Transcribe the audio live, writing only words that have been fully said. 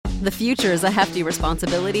The future is a hefty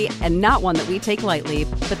responsibility and not one that we take lightly.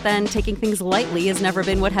 But then taking things lightly has never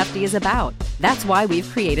been what Hefty is about. That's why we've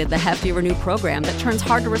created the Hefty Renew program that turns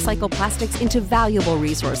hard-to-recycle plastics into valuable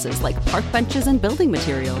resources like park benches and building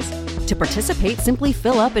materials. To participate, simply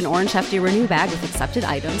fill up an orange Hefty Renew bag with accepted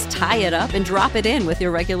items, tie it up, and drop it in with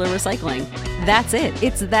your regular recycling. That's it.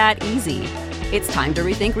 It's that easy. It's time to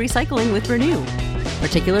rethink recycling with Renew.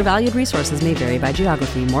 Particular valued resources may vary by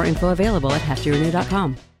geography. More info available at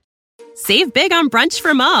heftyrenew.com. Save big on brunch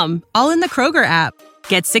for mom, all in the Kroger app.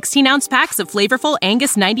 Get 16-ounce packs of flavorful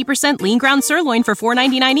Angus 90% lean ground sirloin for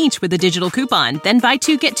 $4.99 each with a digital coupon. Then buy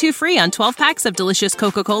 2, get 2 free on 12 packs of delicious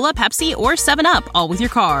Coca-Cola, Pepsi, or 7-Up, all with your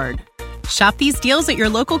card. Shop these deals at your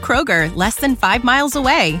local Kroger, less than 5 miles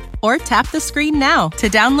away. Or tap the screen now to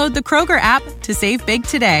download the Kroger app to save big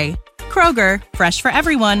today. Kroger, fresh for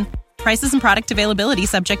everyone. Prices and product availability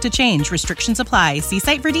subject to change. Restrictions apply. See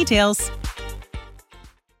site for details.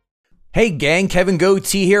 Hey gang, Kevin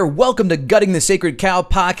Goatee here. Welcome to Gutting the Sacred Cow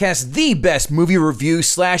podcast, the best movie review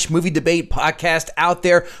 / movie debate podcast out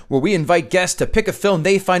there, where we invite guests to pick a film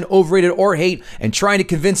they find overrated or hate and trying to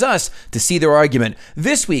convince us to see their argument.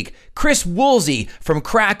 This week, Chris Woolsey from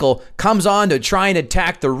Crackle comes on to try and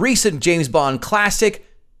attack the recent James Bond classic,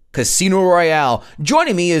 Casino Royale.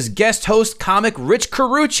 Joining me is guest host comic Rich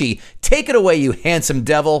Carucci. Take it away, you handsome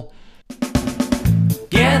devil.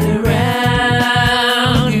 Gather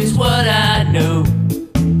round, here's what I know.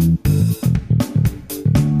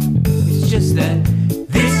 It's just that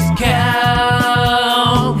this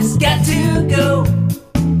cow has got to go.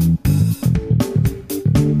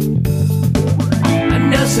 I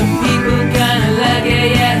know some people kinda like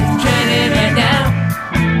it, yeah, it's trending right now.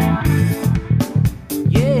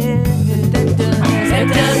 Yeah, that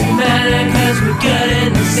doesn't matter, 'cause we're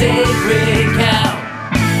gutting the sacred cow.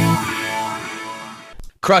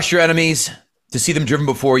 Crush your enemies, to see them driven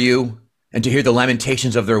before you, and to hear the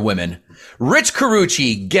lamentations of their women. Rich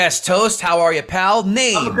Carucci, guest host. How are you, pal?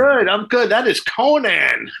 Name. I'm good. That is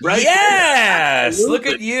Conan, right? Yes! Look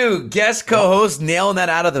at you, guest co-host, nailing that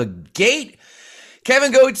out of the gate.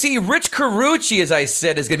 Kevin Goatee, Rich Carucci, as I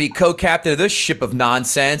said, is going to be co-captain of this ship of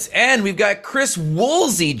nonsense. And we've got Chris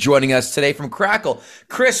Woolsey joining us today from Crackle.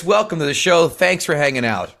 Chris, welcome to the show. Thanks for hanging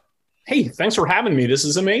out. Hey, thanks for having me. This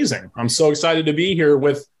is amazing. I'm so excited to be here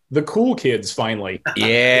with the cool kids finally.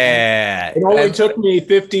 Yeah. It only took me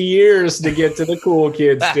 50 years to get to the cool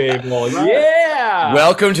kids table. Yeah.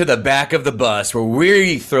 Welcome to the back of the bus, where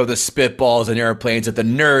we throw the spitballs and airplanes at the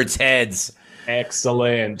nerds' heads.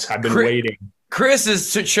 Excellent. I've been waiting. Chris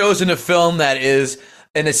has chosen a film that is,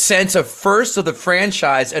 in a sense, a first of the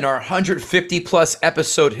franchise in our 150-plus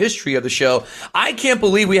episode history of the show. I can't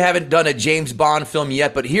believe we haven't done a James Bond film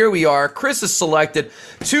yet, but here we are. Chris has selected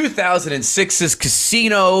 2006's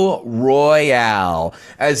Casino Royale,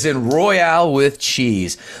 as in Royale with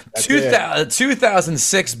cheese.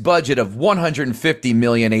 2006 budget of $150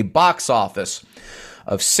 million, a box office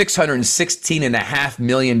of $616.5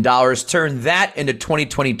 million. Turn that into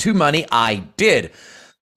 2022 money. I did.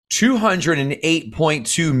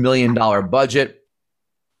 $208.2 million budget,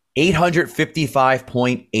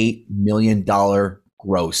 $855.8 million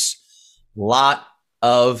gross. Lot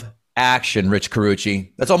of action, Rich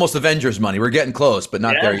Carucci. That's almost Avengers money. We're getting close, but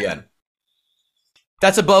not there yet.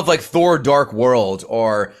 That's above like Thor Dark World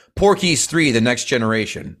or Porky's 3, The Next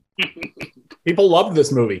Generation. People loved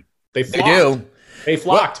this movie. They flocked. They do. They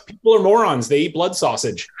flocked. Well, people are morons. They eat blood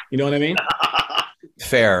sausage. You know what I mean?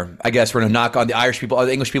 Fair. I guess we're going to knock on the Irish people,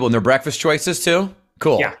 the English people and their breakfast choices too.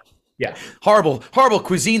 Cool. Yeah. Horrible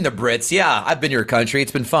cuisine, the Brits. Yeah, I've been to your country.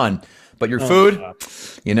 It's been fun. But your food,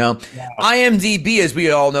 you know. Yeah. IMDb, as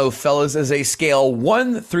we all know, fellas, is a scale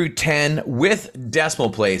 1 through 10 with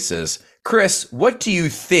decimal places. Chris, what do you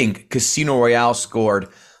think Casino Royale scored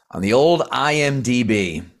on the old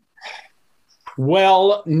IMDb?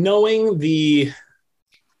 Well, knowing the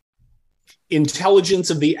intelligence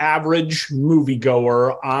of the average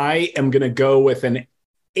moviegoer, I am going to go with an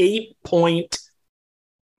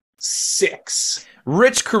 8.6.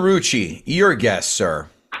 Rich Carucci, your guess, sir.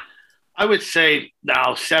 I would say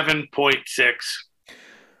now 7.6.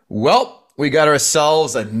 Well, we got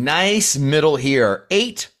ourselves a nice middle here.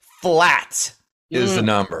 8 flat is the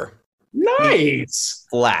number. Nice.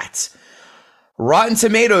 Flat. Rotten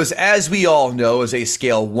Tomatoes, as we all know, is a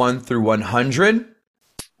scale 1 through 100.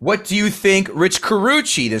 What do you think, Rich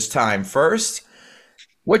Carucci, this time first?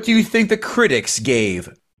 What do you think the critics gave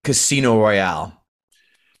Casino Royale?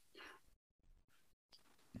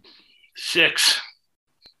 6.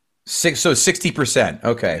 6, so 60%.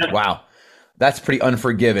 Okay, wow. That's pretty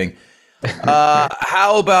unforgiving.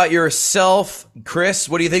 How about yourself, Chris?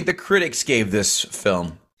 What do you think the critics gave this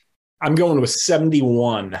film? I'm going with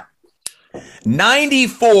 71.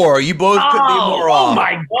 94. You both could be more off. Oh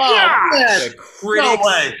my gosh! The critics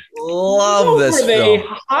way. love this Were they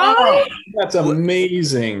film. high? That's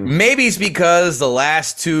amazing. Maybe it's because the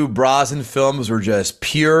last two Brosnan films were just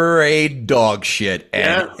pureed dog shit,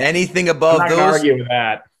 and anything I'm above not those. gonna argue with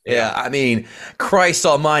that. Yeah, I mean, Christ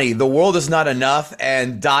Almighty, The World Is Not Enough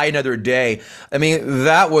and Die Another Day. I mean,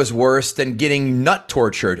 that was worse than getting nut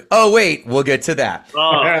tortured. Oh wait, we'll get to that. Oh,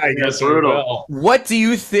 I guess that's we brutal. will. What do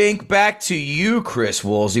you think? Back to you, Chris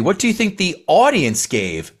Woolsey. What do you think the audience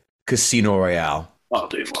gave Casino Royale? Oh,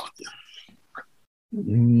 dude.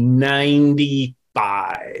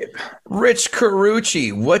 95. Rich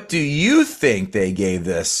Carucci, what do you think they gave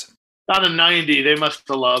this? Not a 90. They must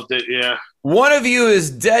have loved it. Yeah. One of you is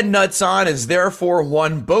dead nuts on, is therefore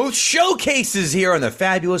won both showcases here on the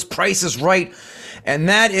fabulous Price is Right. And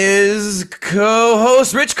that is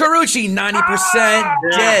co-host Rich Carucci,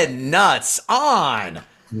 90% dead nuts on.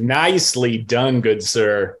 Nicely done, good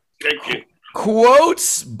sir. Thank you.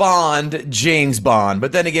 Quotes Bond, James Bond.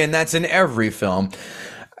 But then again, that's in every film.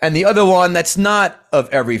 And the other one that's not of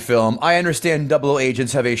every film, I understand double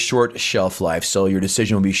agents have a short shelf life, so your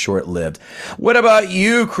decision will be short-lived. What about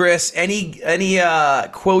you, Chris? Any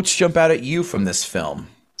quotes jump out at you from this film?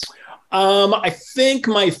 I think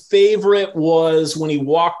my favorite was when he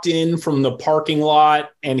walked in from the parking lot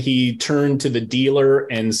and he turned to the dealer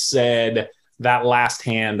and said, "That last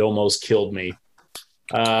hand almost killed me."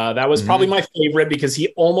 That was probably my favorite because he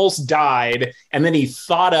almost died. And then he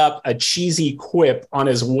thought up a cheesy quip on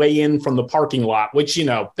his way in from the parking lot, which, you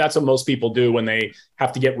know, that's what most people do when they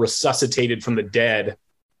have to get resuscitated from the dead.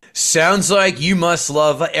 Sounds like you must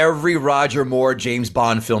love every Roger Moore James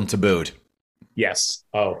Bond film to boot. Yes.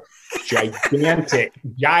 Oh, gigantic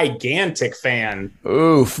fan.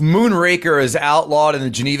 Oof. Moonraker is outlawed in the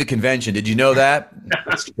Geneva Convention. Did you know that?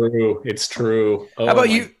 It's true. It's true. Oh, How about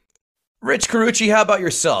you, Rich Carucci? How about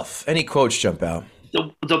yourself? Any quotes jump out?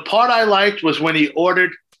 The part I liked was when he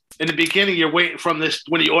ordered, in the beginning, you're waiting from this,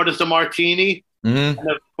 when he orders the martini, and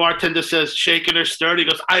the bartender says, shaken or stirred, he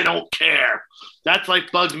goes, "I don't care." That's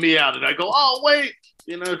like bugged me out. And I go, oh, wait.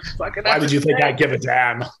 You know, it's fucking. Why would you think I'd give a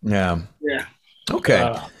damn? Yeah. Yeah.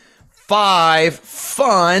 Okay. 5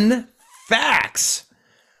 fun facts.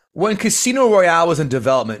 When Casino Royale was in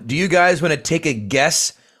development, do you guys want to take a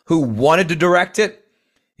guess who wanted to direct it?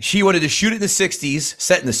 She wanted to shoot it in the 60s,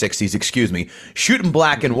 set in the 60s, excuse me, shoot in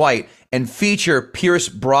black and white, and feature Pierce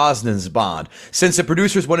Brosnan's Bond. Since the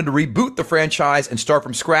producers wanted to reboot the franchise and start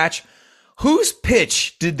from scratch, whose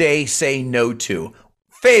pitch did they say no to?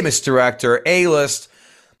 Famous director, A-list.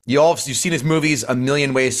 You've seen his movies A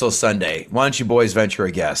Million Ways Till Sunday. Why don't you boys venture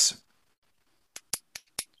a guess?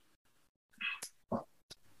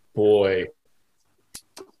 Boy,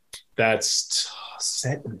 that's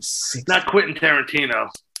set in the 60s. Not Quentin Tarantino.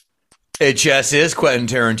 It just is Quentin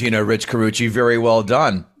Tarantino, Rich Carucci. Very well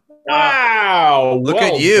done. Wow. Look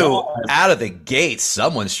well at you done. out of the gate.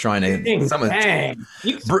 Someone's trying to. Dang.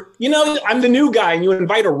 You know, I'm the new guy, and you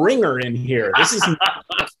invite a ringer in here. This is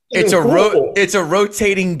It's cool. it's a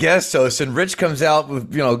rotating guest host, and Rich comes out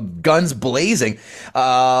with guns blazing.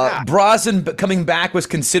 Brosnan coming back was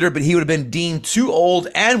considered, but he would have been deemed too old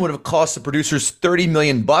and would have cost the producers $30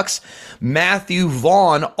 million. Matthew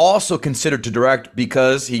Vaughn also considered to direct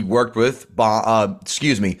because he worked with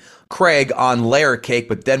Craig on Layer Cake,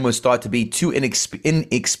 but then was thought to be too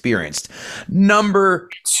inexperienced. Number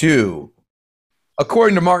 2.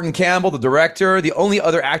 According to Martin Campbell, the director, the only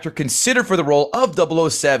other actor considered for the role of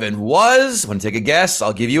 007 was, want to take a guess?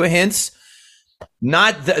 I'll give you a hint.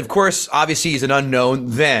 Of course, obviously he's an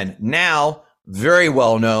unknown then. Now, very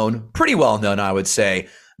well known, pretty well known, I would say.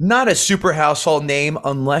 Not a super household name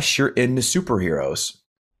unless you're into superheroes.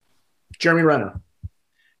 Jeremy Renner.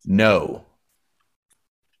 No.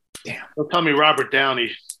 Don't tell me Robert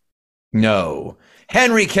Downey. No.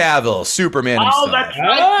 Henry Cavill, Superman himself. Oh, that's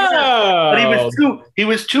right. Oh. But he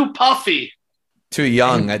was too puffy. Too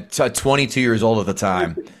young, at 22 years old at the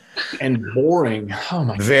time. And boring. Oh,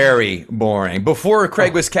 my God. Very boring. Before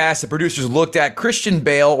Craig was cast, the producers looked at Christian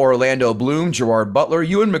Bale, Orlando Bloom, Gerard Butler,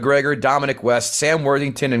 Ewan McGregor, Dominic West, Sam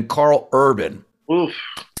Worthington, and Carl Urban. Oof.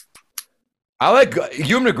 I like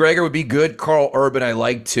Ewan McGregor would be good. Carl Urban I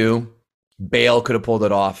like too. Bale could have pulled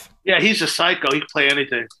it off. Yeah, he's a psycho. He can play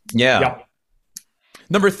anything. Yeah. Yep.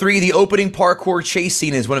 Number 3, the opening parkour chase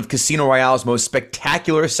scene is one of Casino Royale's most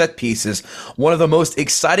spectacular set pieces. One of the most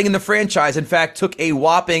exciting in the franchise. In fact, took a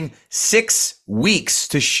whopping 6 weeks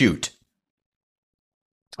to shoot.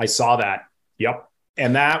 I saw that. Yep.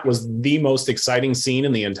 And that was the most exciting scene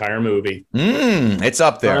in the entire movie. It's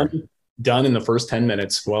up there. Done in the first 10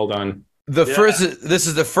 minutes. Well done. This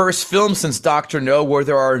is the first film since Dr. No where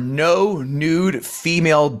there are no nude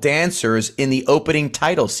female dancers in the opening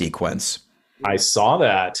title sequence. I saw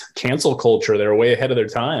that. Cancel culture. They're way ahead of their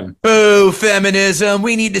time. Boo, feminism.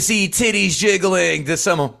 We need to see titties jiggling to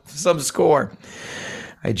some score.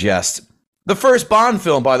 I jest. The first Bond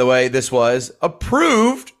film, by the way, this was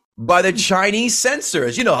approved by the Chinese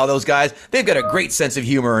censors. You know how those guys, they've got a great sense of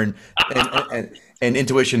humor and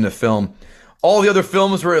intuition to film. All the other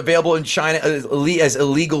films were available in China as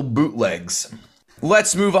illegal bootlegs.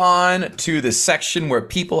 Let's move on to the section where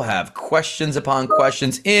people have questions upon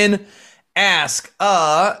questions in Ask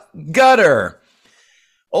a Gutter.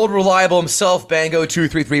 Old reliable himself,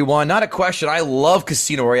 Bango2331. Not a question. I love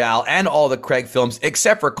Casino Royale and all the Craig films,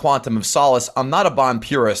 except for Quantum of Solace. I'm not a Bond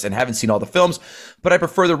purist and haven't seen all the films, but I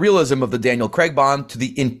prefer the realism of the Daniel Craig Bond to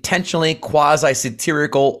the intentionally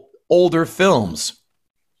quasi-satirical older films.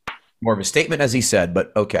 More of a statement, as he said,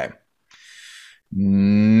 but okay.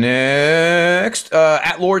 Next,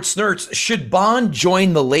 at Lord Snurts, should Bond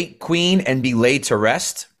join the late Queen and be laid to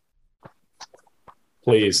rest?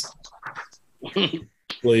 Please.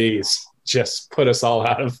 Please. Just put us all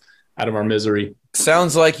out of our misery.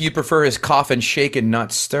 Sounds like you prefer his coffin shaken,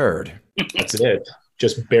 not stirred. That's it.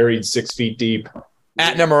 Just buried 6 feet deep.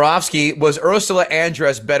 At Nemirovsky, was Ursula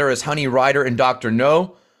Andress better as Honey Rider in Dr.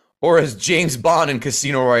 No or as James Bond in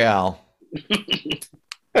Casino Royale?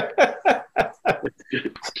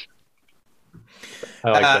 I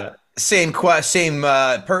like that. Same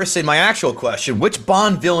person. My actual question: which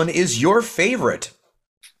Bond villain is your favorite?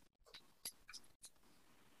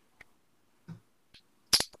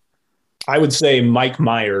 I would say Mike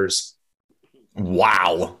Myers.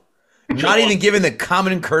 Wow. Not even given the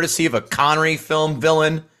common courtesy of a Connery film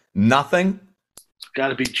villain. Nothing. It's got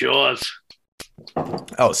to be Jaws.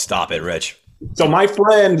 Oh, stop it, Rich. So my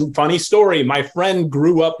friend, funny story, my friend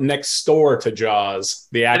grew up next door to Jaws,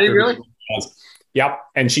 the actor. Did he really? Jaws. Yep.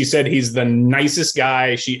 And she said he's the nicest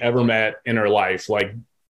guy she ever met in her life. Like,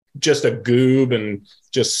 just a goob and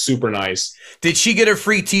just super nice. Did she get a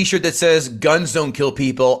free t-shirt that says, "Guns don't kill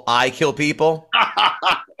people, I kill people"?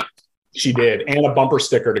 She did. And a bumper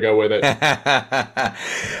sticker to go with it. I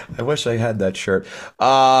wish I had that shirt.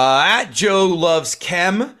 At Joe Loves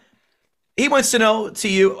Chem, he wants to know to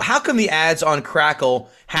you, how come the ads on Crackle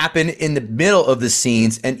happen in the middle of the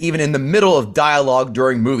scenes and even in the middle of dialogue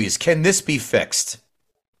during movies? Can this be fixed?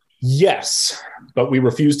 Yes, but we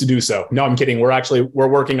refuse to do so. No, I'm kidding. We're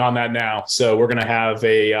working on that now. So we're going to have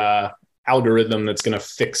a algorithm that's going to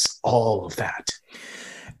fix all of that.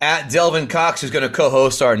 At Delvin Cox, who's going to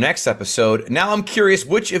co-host our next episode. Now I'm curious,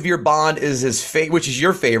 which of your Bond is which is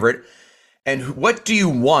your favorite, and what do you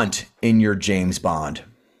want in your James Bond?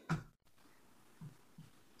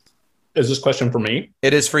 Is this question for me?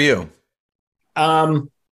 It is for you. I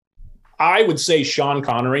would say Sean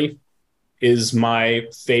Connery is my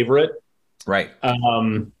favorite. Right.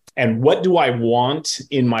 And what do I want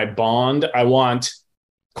in my Bond? I want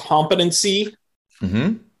competency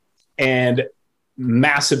and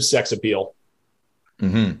massive sex appeal.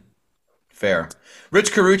 Fair.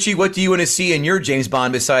 Rich Carucci, what do you want to see in your James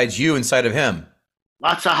Bond besides you inside of him?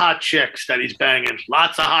 Lots of hot chicks that he's banging.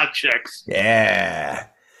 Lots of hot chicks. Yeah.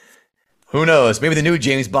 Who knows? Maybe the new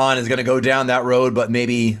James Bond is going to go down that road, but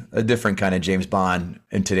maybe a different kind of James Bond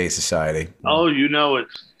in today's society. Oh, you know it.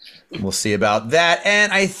 We'll see about that.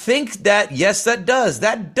 And I think that, yes, that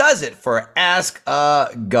does it for Ask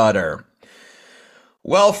a Gutter.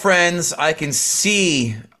 Well, friends, I can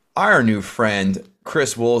see our new friend,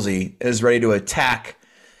 Chris Woolsey, is ready to attack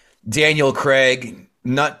Daniel Craig,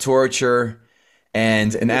 nut torture,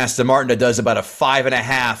 and an Aston Martin that does about a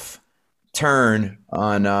 5.5 turn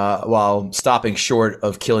on while stopping short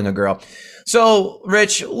of killing a girl. So,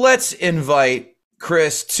 Rich, let's invite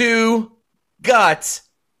Chris to Gut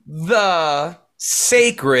the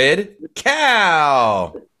Sacred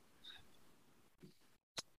Cow.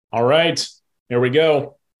 All right, here we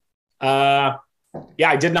go. Yeah,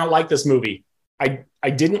 I did not like this movie. I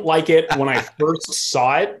didn't like it when I first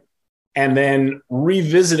saw it, and then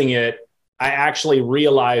revisiting it, I actually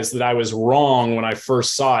realized that I was wrong when I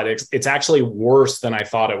first saw it. It's actually worse than I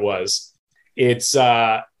thought it was. It's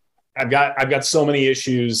I've got so many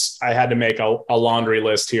issues. I had to make a laundry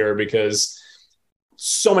list here because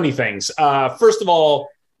so many things. First of all,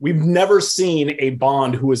 we've never seen a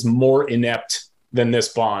Bond who is more inept than this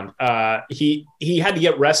Bond. He had to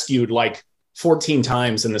get rescued like 14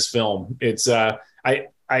 times in this film. It's I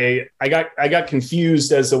got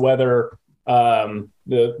confused as to whether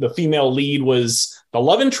the female lead was the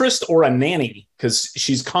love interest or a nanny, because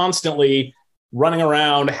she's constantly running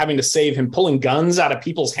around having to save him, pulling guns out of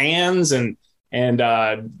people's hands, and and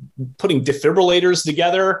putting defibrillators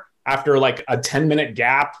together after like a 10-minute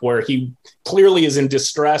gap where he clearly is in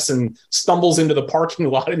distress and stumbles into the parking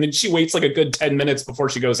lot, and then she waits like a good 10 minutes before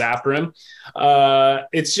she goes after him.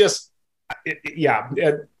 It's just,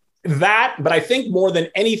 that, but I think more than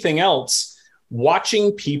anything else,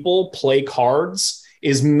 watching people play cards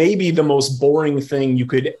is maybe the most boring thing you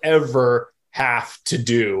could ever have to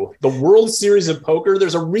do. The World Series of Poker,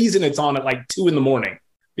 there's a reason it's on at like 2 a.m.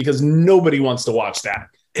 because nobody wants to watch that.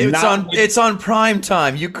 It's on prime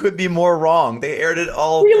time. You could be more wrong. They aired it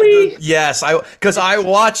all. Really? Yes, because I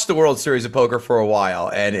watched the World Series of Poker for a while,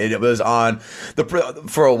 and it was on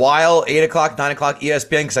for a while, 8 o'clock, 9 o'clock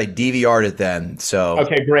ESPN, because I DVR'd it then. So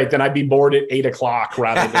okay, great. Then I'd be bored at 8 o'clock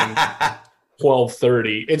rather than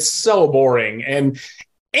 12:30. It's so boring, and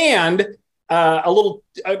a little.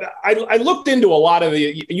 I looked into a lot of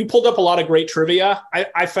the. You pulled up a lot of great trivia.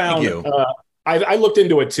 I found. I looked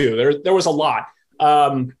into it too. There was a lot.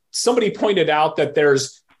 Somebody pointed out that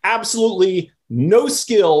there's absolutely no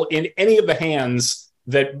skill in any of the hands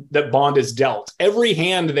that Bond is dealt. Every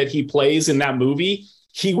hand that he plays in that movie,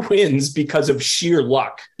 he wins because of sheer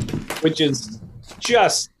luck, which is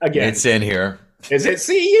just, again, it's in here. Is it?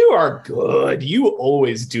 See, you are good. You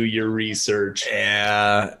always do your research.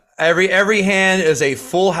 Yeah. Every hand is a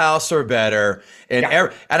full house or better. And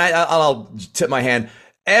I'll tip my hand.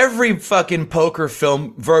 Every fucking poker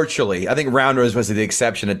film, virtually, I think Rounders was the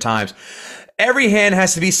exception at times. Every hand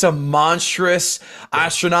has to be some monstrous,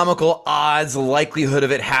 astronomical odds, likelihood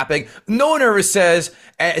of it happening. No one ever says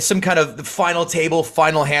some kind of final table,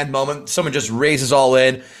 final hand moment. Someone just raises all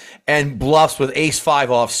in and bluffs with ace-5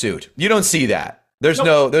 offsuit. You don't see that. There's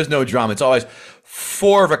no drama. It's always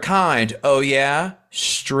 4 of a kind. Oh yeah,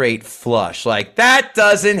 straight flush. Like that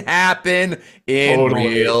doesn't happen in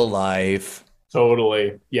real life.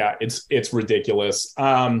 Totally. Yeah, it's ridiculous.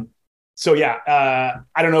 So yeah,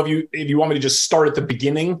 I don't know if you want me to just start at the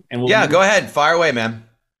beginning and go ahead, fire away, man.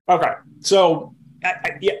 Okay. So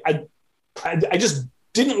I just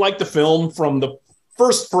didn't like the film from the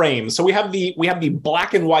first frame. So we have the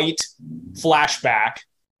black and white flashback,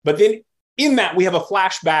 but then in that we have a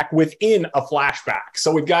flashback within a flashback.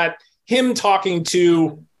 So we've got him talking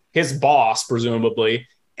to his boss, presumably.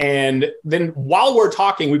 And then while we're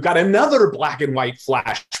talking, we've got another black and white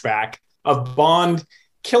flashback of Bond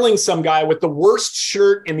killing some guy with the worst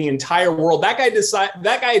shirt in the entire world. That guy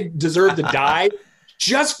deserved to die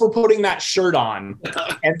just for putting that shirt on.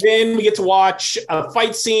 And then we get to watch a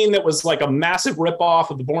fight scene that was like a massive ripoff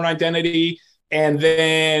of The Bourne Identity. And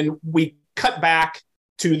then we cut back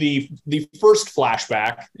to the first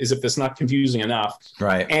flashback, as if that's not confusing enough.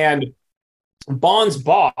 Right. And Bond's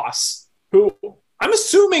boss, who I'm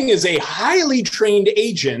assuming is a highly trained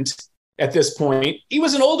agent at this point. He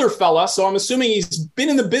was an older fella, so I'm assuming he's been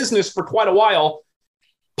in the business for quite a while.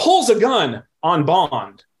 Pulls a gun on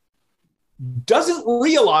Bond. Doesn't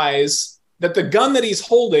realize that the gun that he's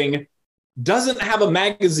holding doesn't have a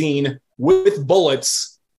magazine with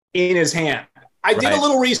bullets in his hand. I did a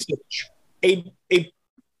little research. It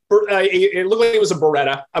looked like it was a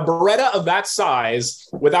Beretta. A Beretta of that size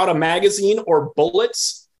without a magazine or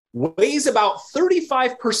bullets weighs about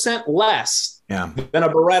 35% less than a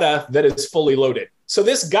Beretta that is fully loaded. So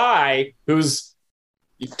this guy, who's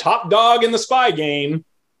top dog in the spy game,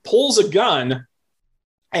 pulls a gun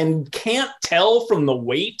and can't tell from the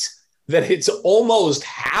weight that it's almost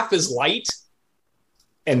half as light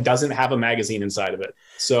and doesn't have a magazine inside of it.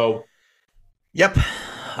 So, yep,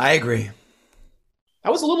 I agree.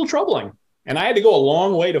 That was a little troubling. And I had to go a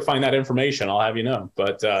long way to find that information, I'll have you know.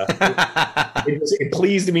 But it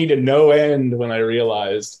pleased me to no end when I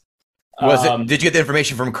realized. Did you get the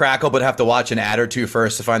information from Crackle but have to watch an ad or two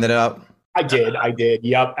first to find that out? I did.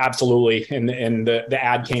 Yep, absolutely. And the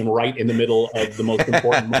ad came right in the middle of the most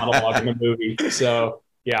important monologue in the movie. So,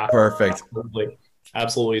 yeah. Perfect.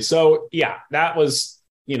 Absolutely. So, yeah, that was,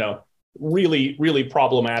 really, really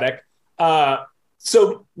problematic.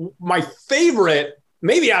 So my favorite,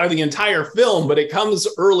 maybe out of the entire film, but it comes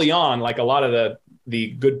early on, like a lot of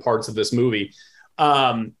the good parts of this movie,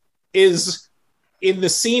 is in the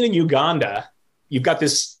scene in Uganda. You've got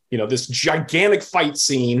this, this gigantic fight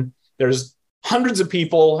scene. There's hundreds of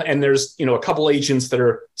people, and there's, a couple agents that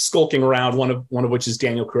are skulking around, one of which is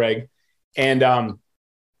Daniel Craig. And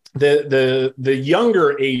the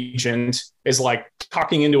younger agent is like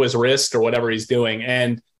talking into his wrist or whatever he's doing,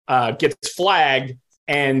 and gets flagged.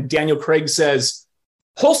 And Daniel Craig says,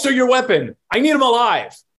 "Holster your weapon. I need him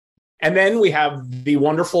alive." And then we have the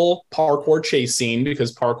wonderful parkour chase scene,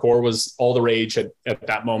 because parkour was all the rage at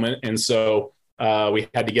that moment. And so we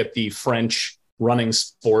had to get the French running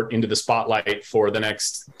sport into the spotlight for the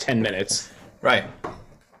next 10 minutes. Right.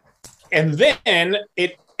 And then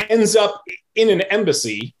it ends up in an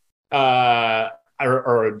embassy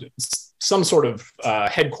or some sort of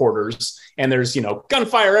headquarters, and there's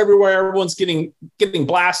gunfire everywhere. Everyone's getting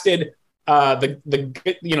blasted.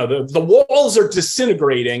 The walls are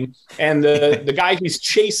disintegrating, and the guy he's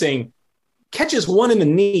chasing catches one in the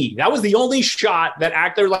knee. That was the only shot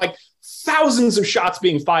that there were like thousands of shots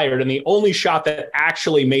being fired, and the only shot that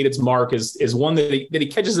actually made its mark is one that he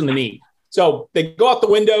catches in the knee. So they go out the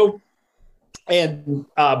window, and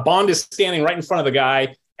Bond is standing right in front of the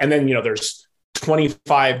guy, and then there's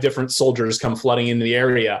 25 different soldiers come flooding into the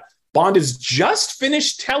area. Bond has just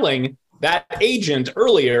finished telling that agent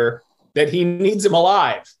earlier that he needs him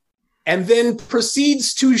alive, and then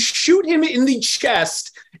proceeds to shoot him in the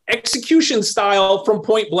chest, execution style, from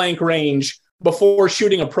point blank range, before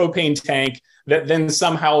shooting a propane tank that then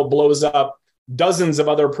somehow blows up dozens of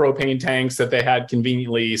other propane tanks that they had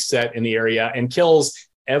conveniently set in the area, and kills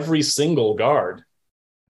every single guard.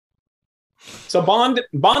 So Bond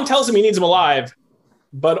tells him he needs him alive,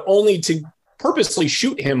 but only to purposely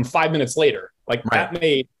shoot him 5 minutes later. Like, right. That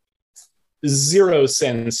made zero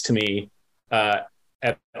sense to me at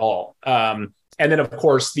all. And then, of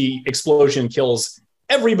course, the explosion kills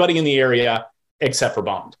everybody in the area except for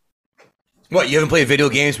Bond. What, you haven't played video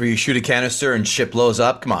games where you shoot a canister and shit blows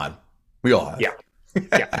up? Come on. We all have.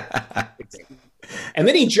 Yeah. And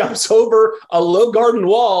then he jumps over a low garden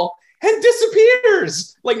wall and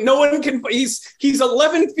disappears. Like, no one can. He's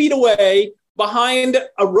 11 feet away behind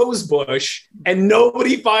a rose bush, and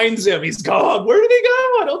nobody finds him. He's gone. Where did he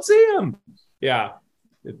go? I don't see him. Yeah.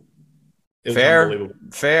 It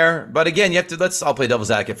fair. But again, you have to. I'll play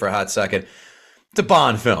devil's advocate for a hot second. It's a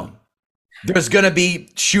Bond film. There's going to be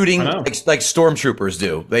shooting like stormtroopers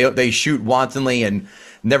do. They shoot wantonly and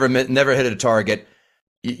never hit a target.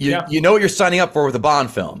 You know what you're signing up for with a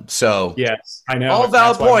Bond film. So yes, I know. All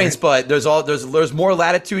valid points, but there's more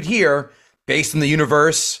latitude here based on the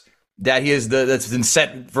universe that's been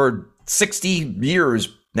set for 60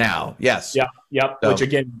 years now. Yes. Yeah. Yep. So. Which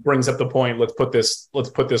again brings up the point. Let's put this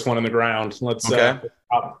one on the ground. Let's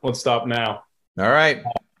stop now. All right.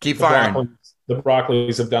 Keep firing. The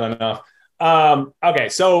Broccolis have done enough. Okay,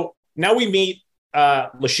 so now we meet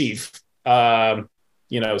Le Chiffre,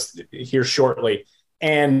 here shortly.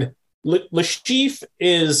 And Le Chiffre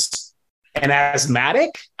is an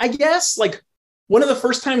asthmatic, I guess. Like, one of the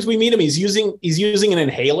first times we meet him, he's using an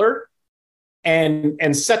inhaler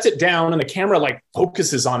and sets it down, and the camera like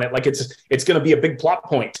focuses on it like it's going to be a big plot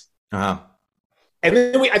point. Uh-huh. And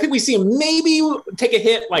then I think we see him maybe take a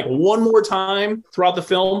hit like one more time throughout the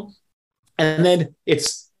film, and then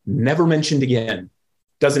it's never mentioned again.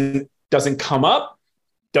 Doesn't come up,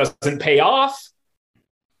 doesn't pay off.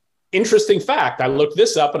 Interesting fact, I looked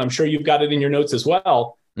this up, and I'm sure you've got it in your notes as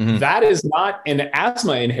well. Mm-hmm. That is not an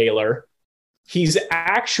asthma inhaler. He's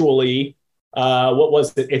actually, what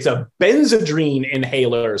was it? It's a Benzedrine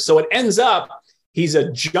inhaler. So it ends up, he's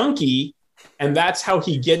a junkie, and that's how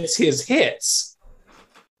he gets his hits.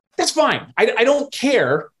 That's fine. I don't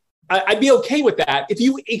care. I'd be okay with that if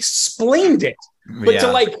you explained it. But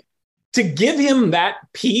to give him that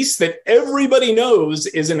piece that everybody knows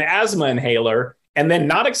is an asthma inhaler, and then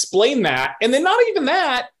not explain that, and then not even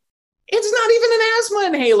that, it's not even an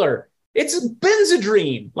asthma inhaler. It's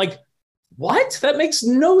Benzedrine. Like, what? That makes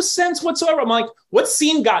no sense whatsoever. I'm like, what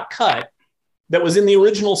scene got cut that was in the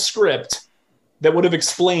original script that would have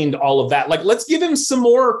explained all of that? Like, let's give him some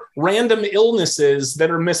more random illnesses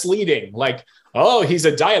that are misleading. Like, oh, he's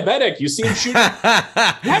a diabetic. You see him shooting.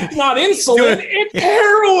 That's not insulin. It's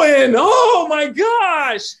heroin. Oh my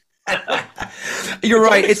gosh. You're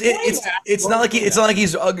right. It's not like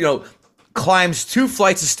he's climbs 2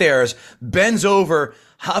 flights of stairs, bends over,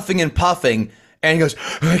 huffing and puffing, and he goes,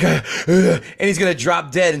 oh my God, and he's gonna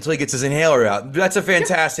drop dead until he gets his inhaler out. That's a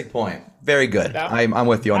fantastic point. Very good. I'm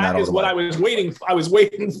with you on that. That is what I was waiting. I was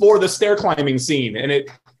waiting for the stair climbing scene, and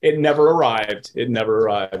it never arrived.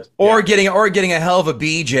 Or getting a hell of a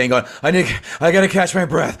BJ and going, I gotta catch my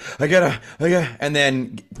breath. I gotta, and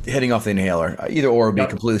then hitting off the inhaler. Either or would be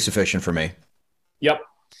completely sufficient for me. Yep.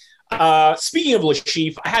 Speaking of Le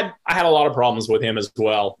Chiffre, I had a lot of problems with him as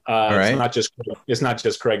well. Right. It's not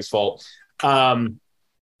just Craig's fault.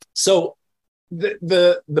 So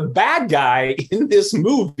the bad guy in this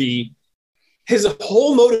movie, his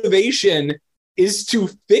whole motivation is to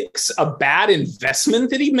fix a bad investment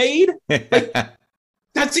that he made. Like,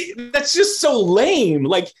 that's just so lame.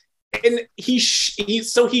 Like, and he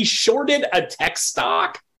shorted a tech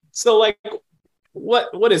stock. So like,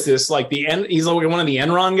 what is this? Like he's like one of the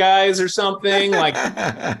Enron guys or something. Like,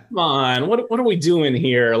 come on, what are we doing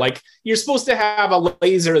here? Like, you're supposed to have a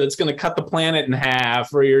laser that's going to cut the planet in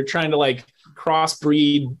half, or you're trying to like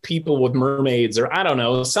crossbreed people with mermaids, or I don't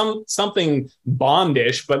know, something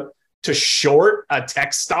Bondish, but to short a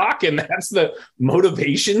tech stock, and that's the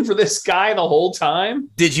motivation for this guy the whole time.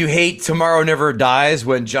 Did you hate Tomorrow Never Dies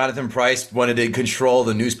when Jonathan Pryce wanted to control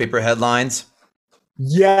the newspaper headlines?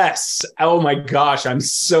 Yes. Oh my gosh. I'm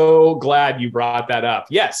so glad you brought that up.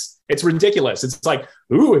 Yes. It's ridiculous. It's like,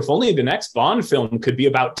 ooh, if only the next Bond film could be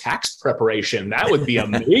about tax preparation. That would be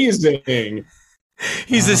amazing.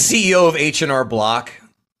 He's the CEO of H&R Block.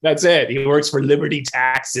 That's it. He works for Liberty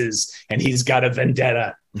Taxes and he's got a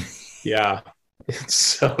vendetta. Yeah. It's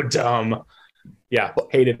so dumb. Yeah.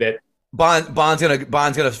 Hated it. Bond's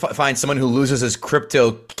gonna find someone who loses his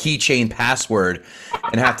crypto keychain password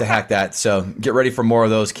and have to hack that. So get ready for more of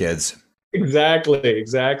those, kids. Exactly.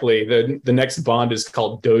 The next Bond is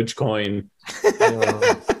called Dogecoin.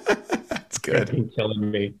 That's good.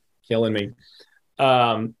 Killing me.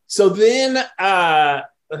 So then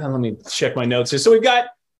let me check my notes here. So we've got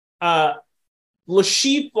Le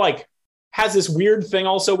Chiffre like has this weird thing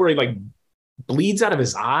also where he like bleeds out of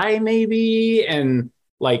his eye, maybe, and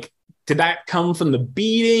like. Did that come from the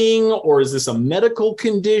beating, or is this a medical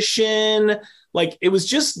condition? Like, it was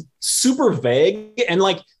just super vague. And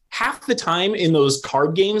like half the time in those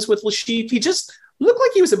card games with Le Chiffre, he just looked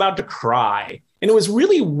like he was about to cry. And it was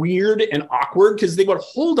really weird and awkward because they would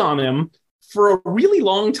hold on him for a really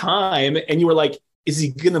long time. And you were like, is he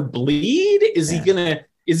going to bleed? Is he going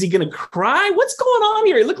to cry? What's going on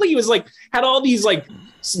here? It looked like he was like, had all these like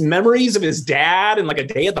memories of his dad and like a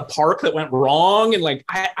day at the park that went wrong. And like,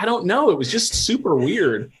 I don't know. It was just super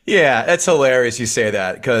weird. Yeah, that's hilarious you say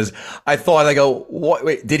that, because I thought, I go, what,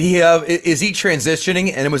 wait, did he have, is he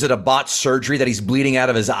transitioning and was it a botched surgery that he's bleeding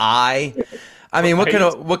out of his eye? I mean, what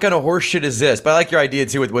kind of horse shit is this? But I like your idea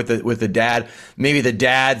too with the dad. Maybe the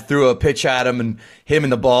dad threw a pitch at him and hit him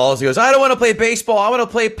in the balls. He goes, I don't want to play baseball. I want to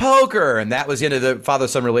play poker. And that was the end of the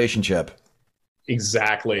father-son relationship.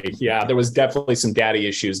 Exactly. Yeah, there was definitely some daddy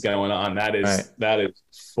issues going on. That is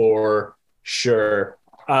for sure.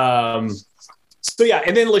 So yeah,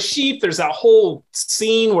 and then Le Chiffre, there's that whole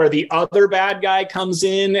scene where the other bad guy comes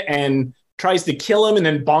in and tries to kill him, and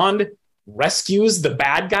then Bond rescues the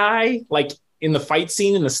bad guy, like in the fight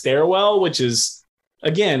scene in the stairwell, which is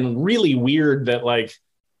again really weird that like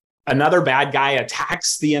another bad guy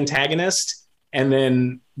attacks the antagonist and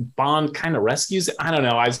then Bond kind of rescues it. I don't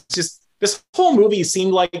know. This whole movie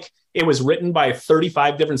seemed like it was written by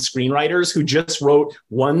 35 different screenwriters who just wrote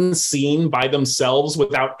one scene by themselves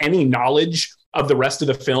without any knowledge of the rest of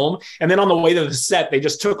the film. And then on the way to the set, they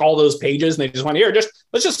just took all those pages and they just went, here,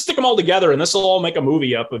 let's just stick them all together and this will all make a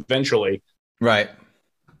movie up eventually. Right.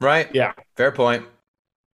 Yeah. Fair point.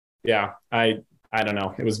 Yeah. I don't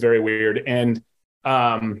know. It was very weird. And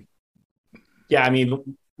yeah, I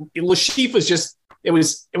mean, Le Chiffre was just, it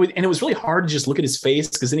was really hard to just look at his face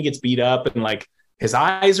because then he gets beat up and like his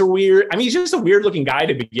eyes are weird. I mean, he's just a weird looking guy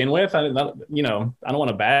to begin with. I don't want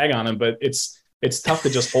to bag on him, but it's tough to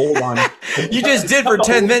just hold on. You just did for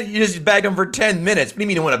 10 minutes. You just bagged him for 10 minutes. What do you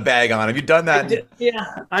mean you want to bag on him? Have you done that?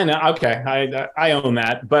 Yeah, I know. Okay. I own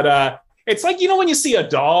that. But it's like, when you see a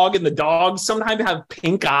dog and the dogs sometimes have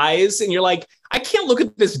pink eyes and you're like, I can't look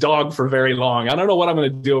at this dog for very long. I don't know what I'm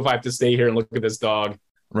going to do if I have to stay here and look at this dog.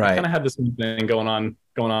 Right. I kind of had this thing going on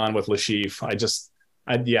with Le Chiffre.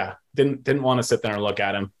 I didn't want to sit there and look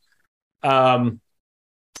at him.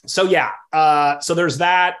 So there's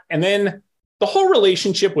that. And then the whole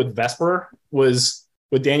relationship with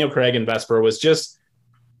Daniel Craig and Vesper was just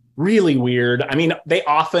really weird. I mean, they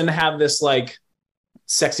often have this like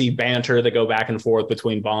sexy banter that go back and forth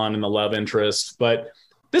between Bond and the love interest, but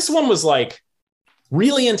this one was like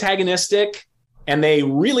really antagonistic and they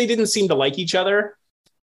really didn't seem to like each other.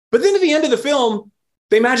 But then at the end of the film,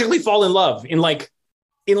 they magically fall in love. In like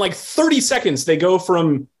 30 seconds, they go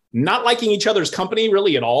from not liking each other's company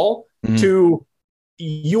really at all to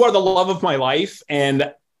you are the love of my life.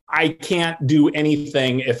 And I can't do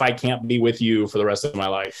anything if I can't be with you for the rest of my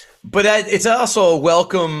life. But it's also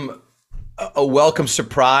a welcome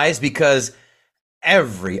surprise, because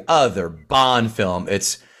every other Bond film,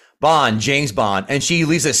 it's Bond, James Bond, and she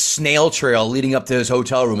leaves a snail trail leading up to his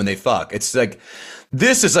hotel room and they fuck. It's like,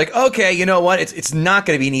 this is like, okay, you know what? It's not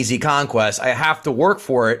going to be an easy conquest. I have to work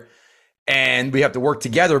for it and we have to work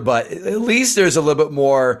together, but at least there's a little bit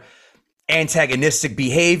more antagonistic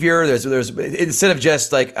behavior. There's instead of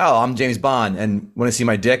just like, oh, I'm James Bond and want to see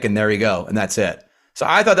my dick and there you go. And that's it. So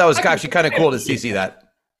I thought that was actually kind of cool to see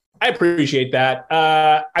that. I appreciate that.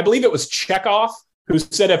 I believe it was Chekhov who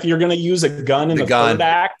said if you're going to use a gun in the third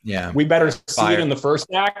act, we better see it in the first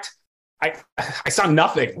act. I saw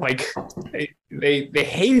nothing. Like they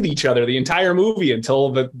hated each other the entire movie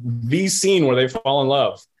until the scene where they fall in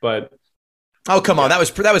love. But come on, that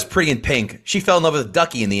was Pretty in Pink. She fell in love with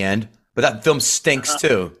Ducky in the end, but that film stinks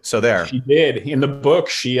too. So there. She did. In the book,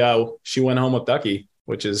 she went home with Ducky,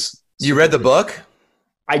 which is. You read the book?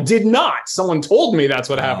 I did not. Someone told me that's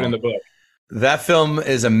what happened in the book. That film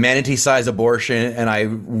is a manatee-sized abortion, and I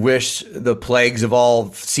wish the plagues of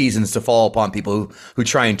all seasons to fall upon people who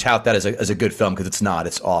try and tout that as a good film, because it's not.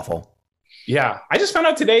 It's awful. Yeah. I just found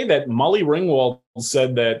out today that Molly Ringwald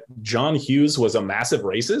said that John Hughes was a massive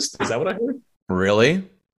racist. Is that what I heard? Really?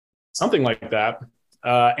 Something like that.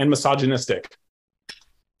 And misogynistic.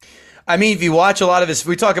 I mean, if you watch a lot of his,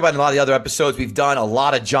 we talk about in a lot of the other episodes, we've done a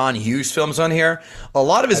lot of John Hughes films on here. A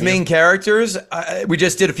lot of his main characters, we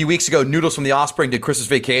just did a few weeks ago, Noodles from the Offspring did Christmas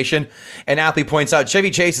Vacation, and aptly points out Chevy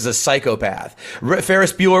Chase is a psychopath.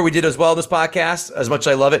 Ferris Bueller, we did as well in this podcast, as much as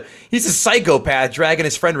I love it. He's a psychopath, dragging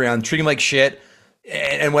his friend around, treating him like shit,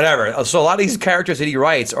 and whatever. So a lot of these characters that he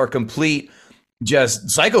writes are complete just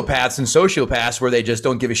psychopaths and sociopaths where they just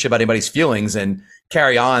don't give a shit about anybody's feelings and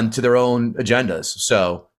carry on to their own agendas.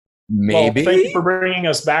 So... maybe. Well, thank you for bringing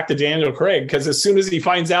us back to Daniel Craig, because as soon as he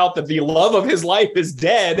finds out that the love of his life is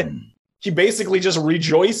dead, he basically just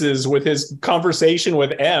rejoices with his conversation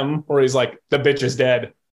with M, where he's like, the bitch is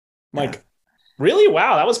dead. I'm like, really?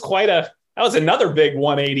 Wow, that was another big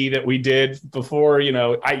 180 that we did before.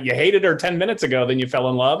 You hated her 10 minutes ago, then you fell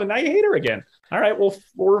in love, and now you hate her again. All right, well,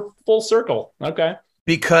 we're full circle. Okay.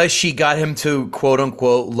 Because she got him to, quote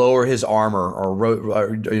unquote, lower his armor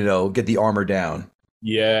or get the armor down.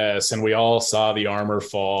 Yes, and we all saw the armor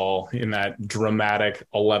fall in that dramatic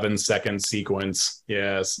 11-second sequence.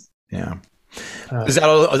 Yes. Yeah. Is that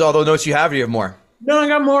all the notes you have, or do you have more? No, I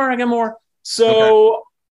got more. So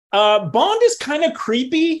Bond is kind of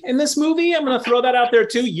creepy in this movie. I'm going to throw that out there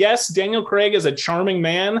too. Yes, Daniel Craig is a charming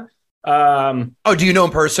man. Do you know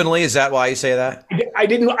him personally? Is that why you say that? I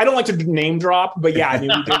don't like to name drop, but yeah, I mean,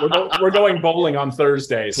 we're going bowling on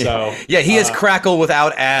Thursday. So yeah, he has Crackle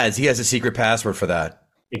without ads. He has a secret password for that.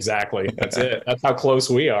 Exactly. That's it. That's how close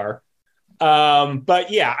we are. But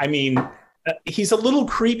yeah, I mean, he's a little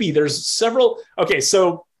creepy. There's several. Okay.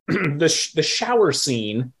 So the shower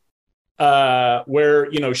scene,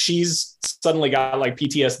 where, she's suddenly got like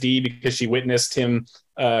PTSD because she witnessed him,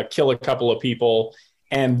 kill a couple of people.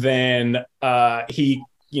 And then he,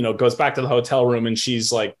 goes back to the hotel room and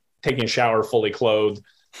she's like taking a shower fully clothed.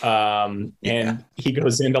 And he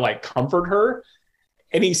goes in to like comfort her.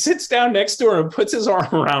 And he sits down next to her and puts his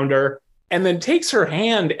arm around her and then takes her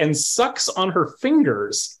hand and sucks on her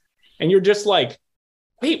fingers. And you're just like,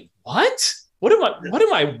 wait, what? What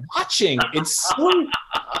am I watching? It's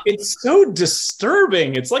so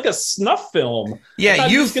disturbing. It's like a snuff film. Yeah,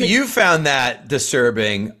 you found that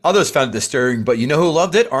disturbing. Others found it disturbing, but you know who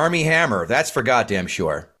loved it? Armie Hammer. That's for goddamn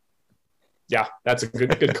sure. Yeah, that's a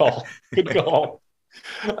good call. Good call.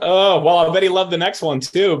 Oh, well, I bet he loved the next one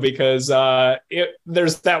too, because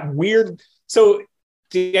there's that weird. So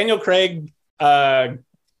Daniel Craig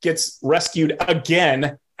gets rescued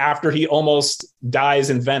again after he almost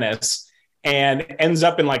dies in Venice, and ends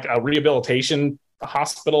up in like a rehabilitation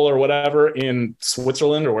hospital or whatever in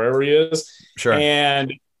Switzerland or wherever he is. Sure.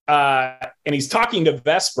 And he's talking to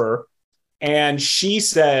Vesper, and she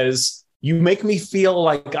says, "You make me feel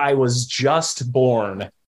like I was just born."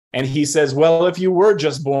 And he says, "Well, if you were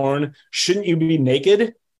just born, shouldn't you be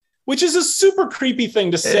naked?" Which is a super creepy thing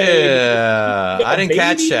to say. Yeah, I didn't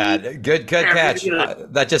catch that. Good catch.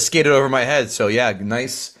 That just skated over my head. So yeah,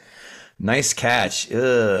 nice catch.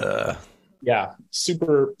 Ugh. Yeah,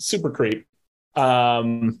 super creep.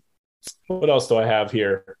 What else do I have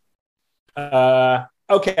here?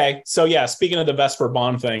 Okay, so yeah, speaking of the Vesper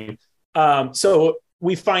Bond thing, so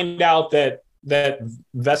we find out that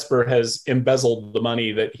Vesper has embezzled the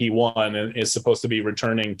money that he won and is supposed to be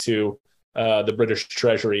returning to the British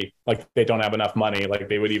Treasury. Like they don't have enough money. Like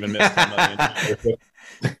they would even miss the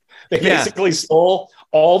money. They basically stole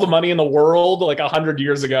all the money in the world like 100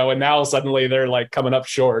 years ago, and now suddenly they're like coming up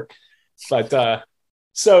short. But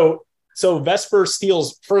so Vesper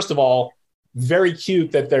steals. First of all, very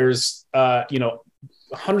cute that there's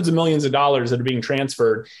hundreds of millions of dollars that are being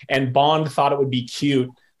transferred, and Bond thought it would be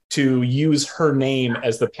cute to use her name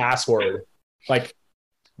as the password. Like,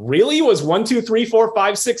 really? Was 1, 2, 3, 4,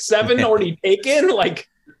 5, 6, 7 already taken? Like,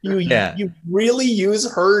 you really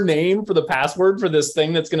use her name for the password for this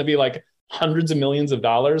thing that's going to be like hundreds of millions of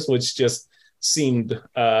dollars, which just seemed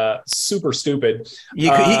super stupid.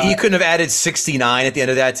 You couldn't have added 69 at the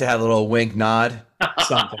end of that to have a little wink nod.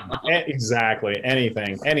 Something. Exactly.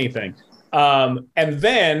 Anything. And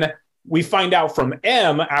then we find out from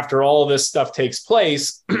M, after all of this stuff takes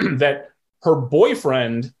place, that her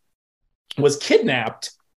boyfriend was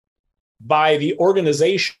kidnapped by the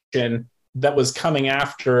organization that was coming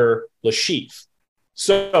after Lashif.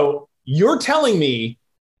 So you're telling me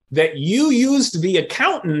that you used the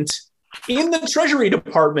accountant in the Treasury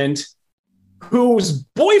Department whose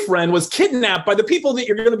boyfriend was kidnapped by the people that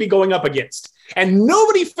you're going to be going up against. And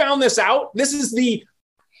nobody found this out. This is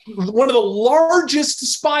one of the largest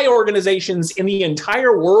spy organizations in the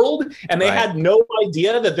entire world. And they had no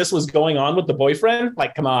idea that this was going on with the boyfriend.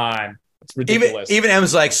 Like, come on. It's ridiculous. Even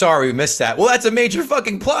M's like, sorry, we missed that. Well, that's a major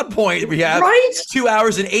fucking plot point. We have 2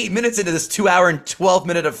 hours and 8 minutes into this 2 hour and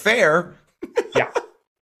 12-minute affair. Yeah.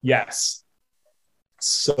 Yes.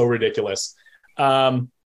 So ridiculous. Oh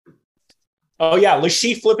yeah,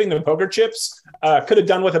 Lashif flipping the poker chips could have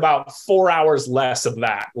done with about 4 hours less of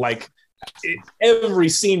that. Like every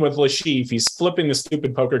scene with Lashif, he's flipping the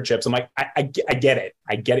stupid poker chips. I'm like, I get it.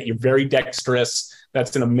 I get it. You're very dexterous.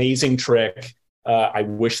 That's an amazing trick. I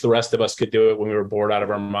wish the rest of us could do it when we were bored out of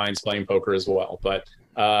our minds playing poker as well, but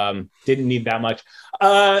didn't need that much.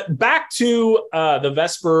 Back to the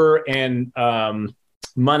Vesper and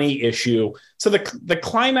money issue. So the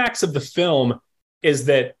climax of the film is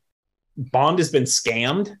that Bond has been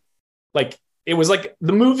scammed. Like it was like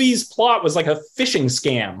the movie's plot was like a phishing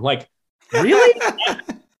scam. Like really?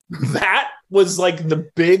 That was like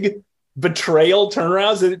the big betrayal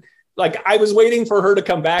turnarounds. Like I was waiting for her to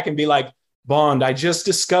come back and be like, Bond, I just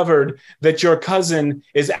discovered that your cousin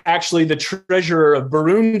is actually the treasurer of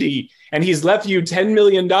Burundi and he's left you $10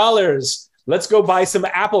 million. Let's go buy some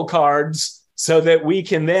Apple cards so that we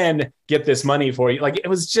can then get this money for you. Like, it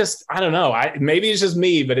was just, I don't know. Maybe it's just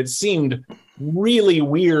me, but it seemed really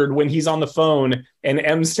weird when he's on the phone and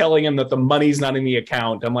M's telling him that the money's not in the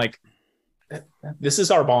account. I'm like, this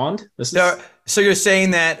is our Bond? So you're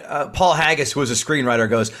saying that Paul Haggis, who was a screenwriter,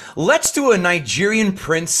 goes, let's do a Nigerian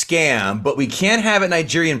prince scam, but we can't have a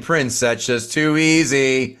Nigerian prince. That's just too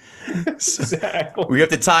easy. Exactly. We have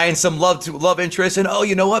to tie in some love interest, and oh,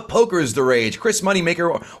 you know what? Poker is the rage. Chris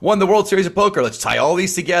Moneymaker won the World Series of Poker. Let's tie all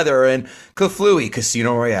these together. And Kaflooey,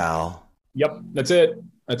 Casino Royale. Yep, that's it.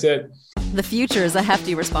 The future is a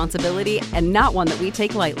hefty responsibility and not one that we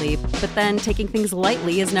take lightly. But then taking things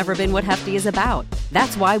lightly has never been what Hefty is about.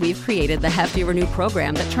 That's why we've created the Hefty Renew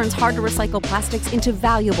program that turns hard-to-recycle plastics into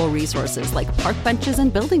valuable resources like park benches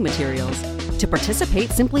and building materials. To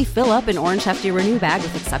participate, simply fill up an orange Hefty Renew bag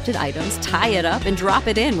with accepted items, tie it up, and drop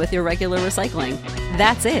it in with your regular recycling.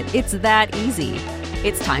 That's it. It's that easy.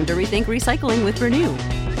 It's time to rethink recycling with Renew.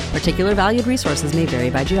 Particular valued resources may vary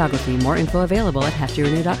by geography. More info available at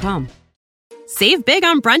heftyrenew.com. Save big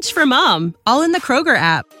on brunch for mom, all in the Kroger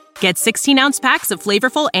app. Get 16-ounce packs of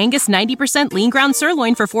flavorful Angus 90% lean ground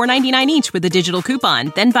sirloin for $4.99 each with a digital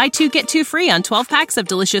coupon. Then buy 2, get 2 free on 12 packs of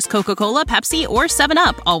delicious Coca-Cola, Pepsi, or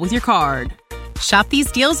 7-Up, all with your card. Shop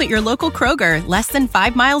these deals at your local Kroger, less than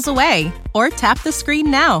 5 miles away. Or tap the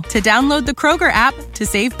screen now to download the Kroger app to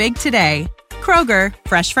save big today. Kroger,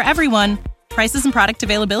 fresh for everyone. Prices and product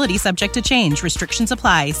availability subject to change. Restrictions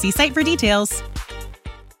apply. See site for details.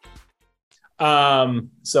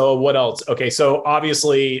 So what else? Okay, so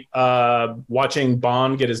obviously watching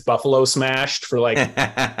Bond get his buffalo smashed for like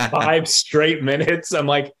 5 straight minutes. I'm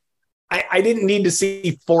like, I didn't need to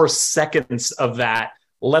see 4 seconds of that,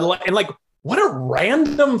 let alone, and like, what a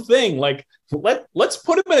random thing. Like, let's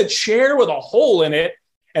put him in a chair with a hole in it,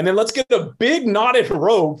 and then let's get a big knotted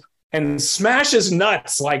rope and smash his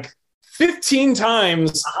nuts like 15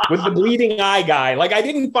 times with the bleeding eye guy. Like, I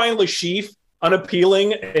didn't find Lashif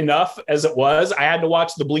unappealing enough as it was. I had to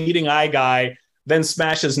watch the bleeding eye guy then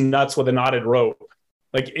smash his nuts with a knotted rope.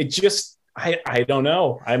 Like, it just, I don't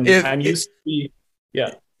know. I'm used to be,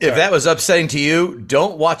 yeah. If that was upsetting to you,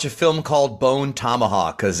 don't watch a film called Bone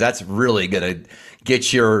Tomahawk, because that's really going to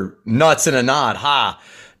get your nuts in a knot.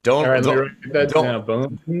 Don't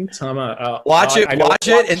Bone Tomahawk. Watch it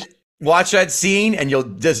and watch that scene, and you'll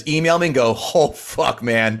just email me and go, oh, fuck,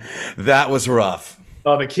 man, that was rough.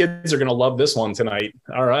 Oh, the kids are going to love this one tonight.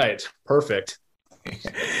 All right. Perfect.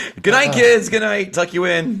 Good night, kids. Good night. Tuck you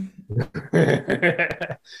in.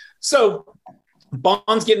 So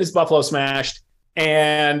Bond's getting his buffalo smashed.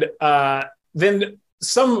 And then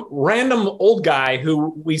some random old guy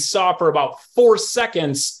who we saw for about 4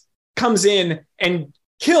 seconds comes in and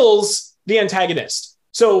kills the antagonist.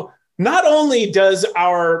 So not only does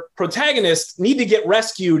our protagonist need to get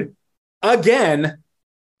rescued again,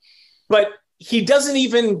 but he doesn't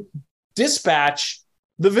even dispatch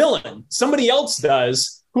the villain. Somebody else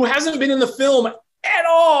does, who hasn't been in the film at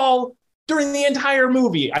all during the entire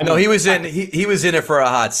movie. I know he was in it for a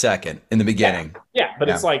hot second in the beginning. Yeah, but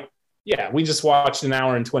it's like, we just watched an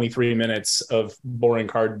hour and 23 minutes of boring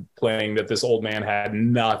card playing that this old man had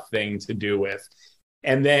nothing to do with.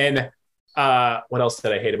 And then what else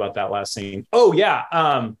did I hate about that last scene? Oh yeah.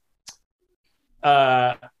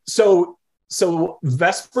 So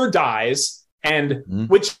Vesper dies, and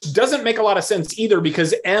which doesn't make a lot of sense either,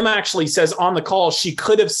 because M actually says on the call she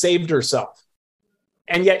could have saved herself.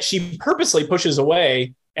 And yet she purposely pushes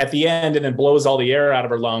away at the end and then blows all the air out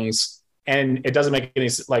of her lungs. And it doesn't make any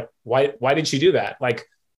sense. Like, why did she do that? Like,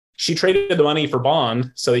 she traded the money for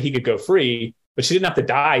Bond so that he could go free, but she didn't have to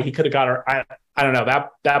die. He could have got her. I don't know.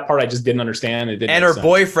 That part I just didn't understand. It didn't. And her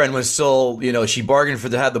boyfriend was still, she bargained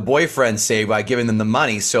to have the boyfriend saved by giving them the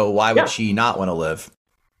money. So why would she not want to live?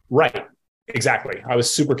 Right. Exactly. I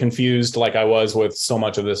was super confused, like I was with so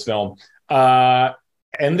much of this film.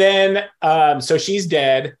 And then, so she's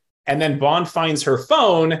dead. And then Bond finds her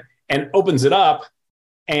phone and opens it up.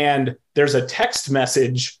 And there's a text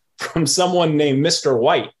message from someone named Mr.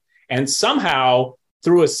 White. And somehow,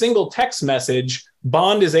 through a single text message,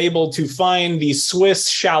 Bond is able to find the Swiss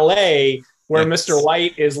chalet where Mr.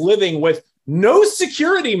 White is living with no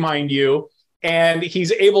security, mind you. And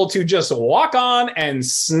he's able to just walk on and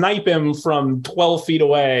snipe him from 12 feet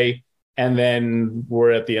away. And then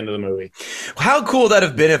we're at the end of the movie. How cool would that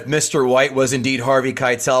have been if Mr. White was indeed Harvey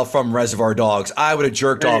Keitel from Reservoir Dogs? I would have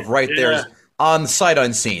jerked off right there on sight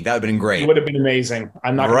unseen. That would have been great. It would have been amazing.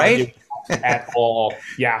 I'm not going to at all.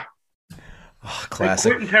 Yeah. Oh,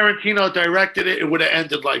 classic. If Quentin Tarantino directed it, it would have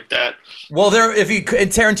ended like that. Well,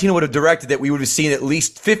 and Tarantino would have directed it, we would have seen at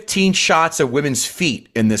least 15 shots of women's feet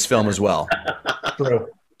in this film as well. True.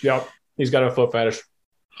 Yep. He's got a foot fetish.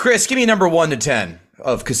 Chris, give me number 1 to 10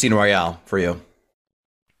 of Casino Royale for you.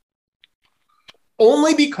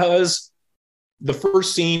 Only because the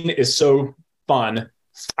first scene is so fun,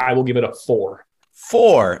 I will give it a 4.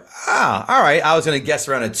 4. All right. I was going to guess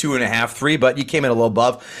around a 2.5, 3, but you came in a little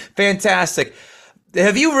above. Fantastic.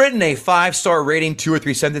 Have you written a 5-star rating, 2 or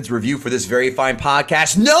 3 sentence review for this very fine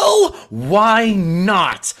podcast? No? Why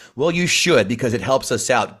not? Well, you should, because it helps us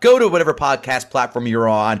out. Go to whatever podcast platform you're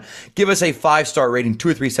on. Give us a 5-star rating, 2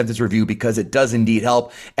 or 3 sentence review, because it does indeed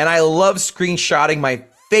help. And I love screenshotting my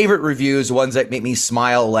favorite reviews, ones that make me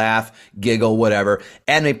smile, laugh, giggle, whatever.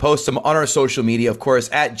 And they post them on our social media, of course,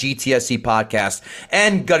 at GTSC Podcast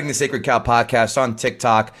and Gutting the Sacred Cow Podcast on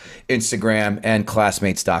TikTok, Instagram, and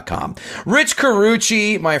classmates.com. Rich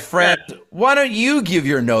Carucci, my friend, why don't you give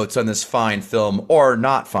your notes on this fine film or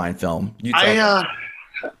not fine film? I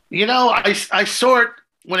saw it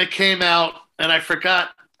when it came out, and I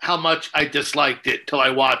forgot how much I disliked it till I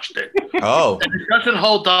watched it. Oh. And it doesn't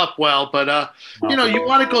hold up well, but, you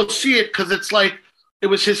want to go see it because it's like it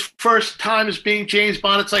was his first time as being James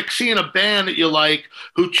Bond. It's like seeing a band that you like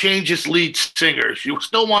who changes lead singers. You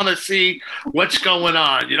still want to see what's going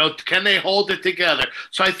on. Can they hold it together?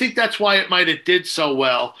 So I think that's why it might have did so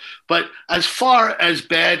well. But as far as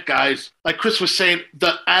bad guys, like Chris was saying,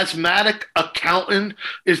 the asthmatic accountant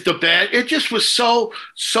is the bad. It just was so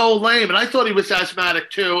lame. And I thought he was asthmatic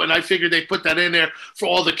too. And I figured they put that in there for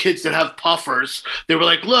all the kids that have puffers. They were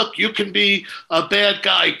like, look, you can be a bad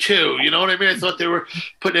guy too. You know what I mean? I thought they were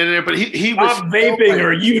putting it in there. But he was stop vaping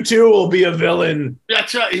or you too will be a villain.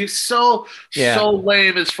 That's right. He's so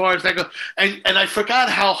lame as far as that goes. And I forgot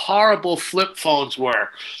how horrible flip phones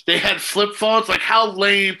were. They had flip phones. Like how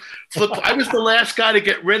lame. I was the last guy to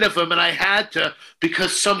get rid of them, and I had to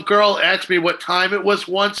because some girl asked me what time it was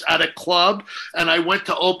once at a club, and I went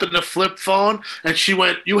to open the flip phone, and she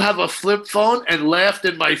went, "You have a flip phone?" and laughed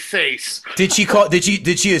in my face. Did she think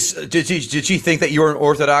that you were an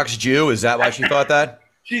Orthodox Jew? Is that why she thought that?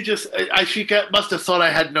 She must have thought I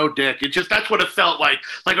had no dick. That's what it felt like.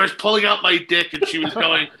 Like I was pulling out my dick, and she was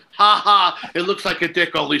going, "Ha ha! It looks like a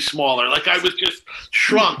dick, only smaller." Like I was just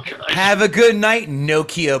shrunk. Have a good night,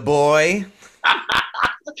 Nokia boy.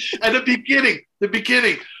 And the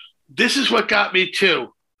beginning. This is what got me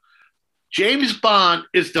too. James Bond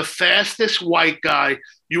is the fastest white guy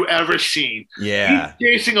you ever seen. Yeah,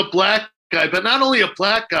 he's chasing a black guy, but not only a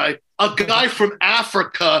black guy, a guy from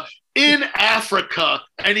Africa. In Africa,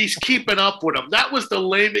 and he's keeping up with him. That was the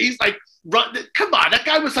lame. He's like, come on, that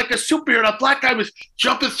guy was like a superhero. That black guy was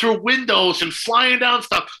jumping through windows and flying down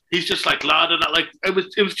stuff. He's just like, la da da. Like it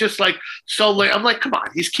was just like so lame. I'm like, come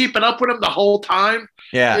on, he's keeping up with him the whole time.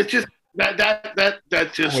 Yeah, it's just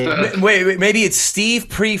that just. Wait, maybe it's Steve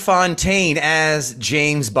Prefontaine as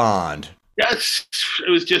James Bond. Yes, it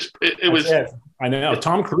was just it was. I know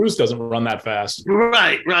Tom Cruise doesn't run that fast.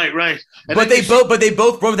 Right. And But they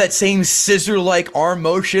both run with that same scissor-like arm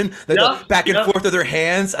motion, back and forth of their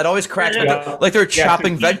hands. It always cracks me up, like they're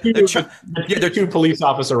chopping vegetables. They're two police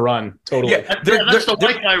officer run. Totally. Yeah, that's the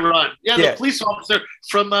white guy run. Yeah, the police officer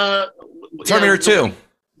from Terminator 2.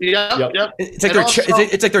 Yep.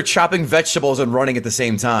 It's like they're chopping vegetables and running at the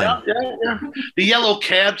same time. Yeah. The yellow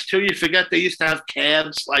cabs too. You forget they used to have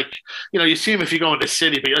cabs. Like, you see them if you go in the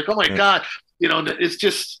city, but you're like, oh my god, it's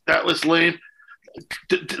just, that was lame.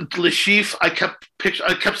 Le Chiffre, I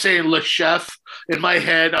kept saying Le Chef in my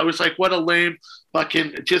head. I was like, what a lame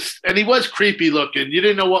fucking and he was creepy looking. You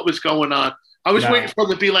didn't know what was going on. I was waiting for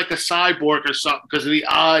him to be like a cyborg or something because of the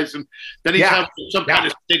eyes, and then he'd have some kind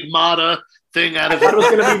of stigmata thing out of it. It was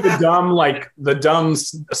going to be the dumb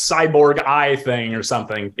cyborg eye thing or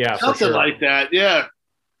something. Yeah, something like that. Yeah.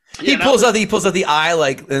 He pulls out the eye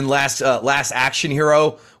like in last Action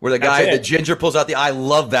Hero, where the ginger pulls out the eye.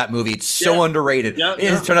 Love that movie. It's so underrated.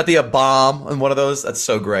 It turned out to be a bomb in one of those. That's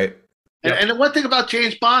so great. And the one thing about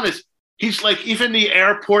James Bond is he's like, even the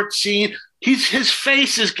airport scene, his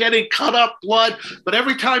face is getting cut up, blood, but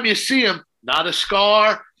every time you see him, not a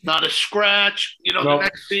scar, not a scratch, the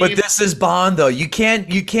next scene. But this is Bond, though. You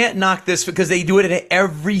can't knock this because they do it in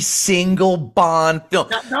every single Bond film.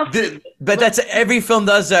 But that's every film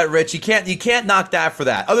does that, Rich. You can't knock that for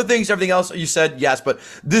that. Other things, everything else you said, yes, but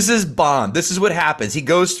this is Bond. This is what happens. He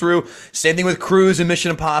goes through, same thing with Cruise and Mission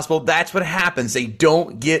Impossible. That's what happens. They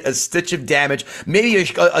don't get a stitch of damage, maybe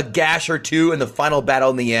a gash or two in the final battle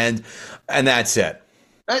in the end, and that's it.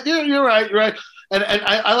 You're right. And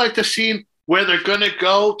I like the scene where they're going to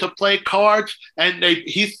go to play cards, and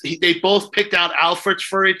they both picked out outfits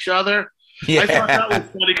for each other. Yeah. I thought that was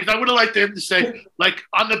funny because I would have liked him to say, like,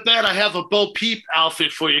 on the bed, I have a Bo Peep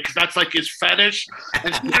outfit for you because that's like his fetish.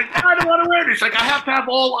 And she's like, I don't want to wear this. Like, I have to have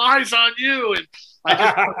all eyes on you. And I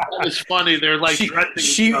just thought that was funny. They're like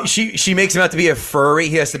dressing. She makes him out to be a furry.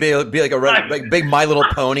 He has to be like a big My Little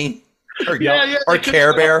Pony or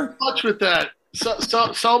Care Bear. Much with that.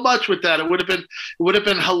 So much with that. It would have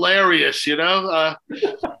been hilarious,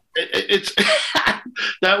 it's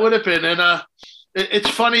that would have been. And it's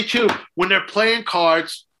funny too when they're playing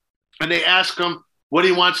cards and they ask him what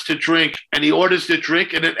he wants to drink, and he orders the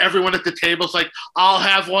drink, and then everyone at the table's like, I'll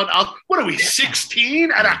have one. What are we,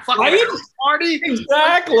 16 at a fucking party?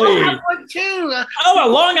 Exactly. I'll have one too. A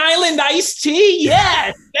Long Island iced tea?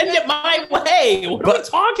 Yes. Send it my way. What are you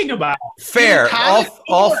talking about? Fair.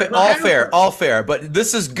 All fair. But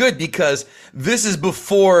this is good because this is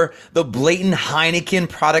before the blatant Heineken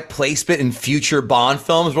product placement in future Bond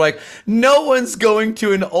films. We're like, no one's going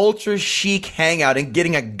to an ultra chic hangout and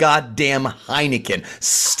getting a goddamn Heineken.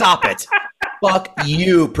 Stop it. Fuck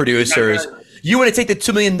you, producers. You want to take the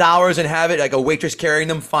 $2 million and have it like a waitress carrying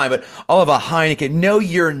them? Fine, but I'll have a Heineken. No,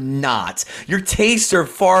 you're not. Your tastes are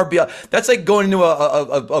far beyond. That's like going into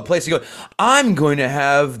a place and go, I'm going to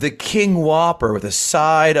have the King Whopper with a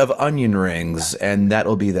side of onion rings, and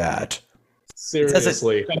that'll be that.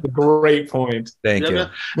 Seriously, that's a great point. Thank you.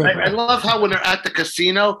 I love how when they're at the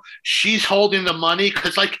casino, she's holding the money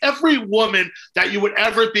because, like, every woman that you would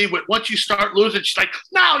ever be with, once you start losing, she's like,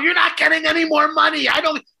 "No, you're not getting any more money.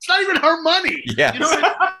 It's not even her money. Yeah.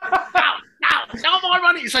 No more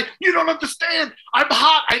money." It's like, you don't understand. I'm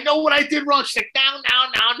hot. I know what I did wrong. She's like,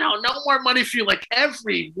 no more money for you. Like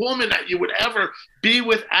every woman that you would ever be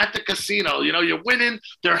with at the casino, you're winning.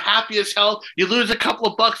 They're happy as hell. You lose a couple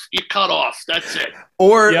of bucks, you cut off. That's it.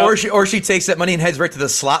 Or she takes that money and heads right to the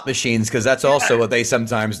slot machines because that's also what they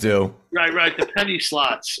sometimes do. Right. The penny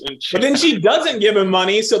slots. But then she doesn't give him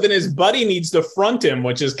money, so then his buddy needs to front him,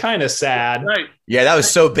 which is kind of sad. Right. Yeah, that was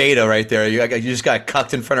so beta right there. You just got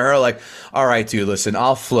cucked in front of her. Like, all right, dude, listen,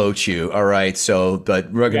 I'll float you. All right,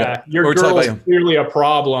 but we're gonna. Your girl is clearly a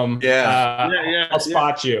problem. Yeah. I'll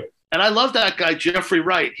spot you. And I love that guy, Jeffrey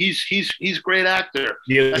Wright. He's a great actor.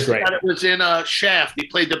 He is great. It was in Shaft. He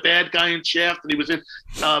played the bad guy in Shaft, and he was in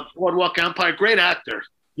Boardwalk Empire. Great actor.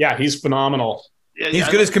 Yeah, he's phenomenal. He's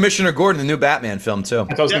good as Commissioner Gordon in the new Batman film too.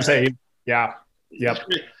 That's what I was gonna say. Yeah. Yep.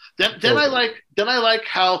 Then I like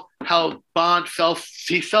how Bond fell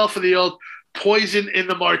for the old poison in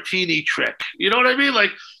the martini trick. You know what I mean?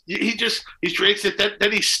 Like he drinks it.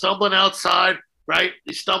 Then he's stumbling outside. Right?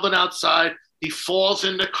 He's stumbling outside. He falls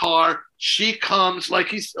in the car. She comes,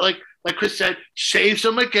 like Chris said, saves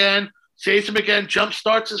him again, jump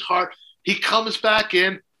starts his heart. He comes back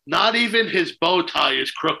in. Not even his bow tie is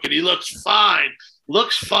crooked. He looks fine,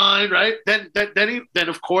 right? Then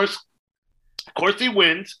of course he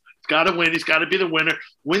wins. He's got to win. He's got to be the winner.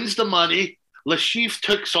 Wins the money. Lashif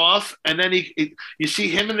takes off, and then you see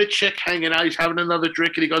him and the chick hanging out. He's having another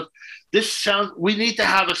drink, and he goes, we need to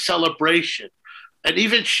have a celebration. And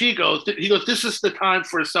even he goes, this is the time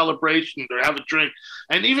for a celebration or have a drink.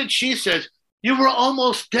 And even she says, you were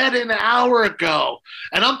almost dead an hour ago.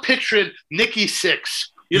 And I'm picturing Nikki Sixx.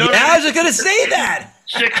 You know, I was just gonna say that.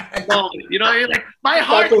 Sixth moment. You know, like my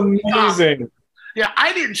heart. That's amazing. Yeah,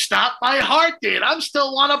 I didn't stop. My heart did. I'm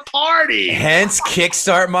still want to party. Hence,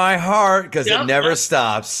 kickstart my heart because it never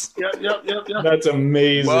stops. Yep. That's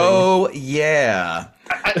amazing. Whoa, yeah.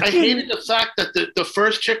 I hated the fact that the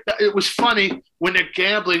first chick. It was funny when they're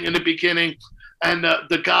gambling in the beginning, and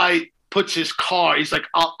the guy puts his car. He's like,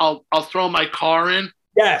 "I'll throw my car in."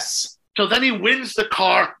 Yes. So then he wins the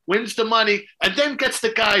car, wins the money, and then gets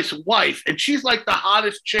the guy's wife. And she's like the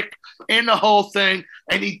hottest chick in the whole thing.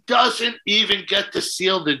 And he doesn't even get to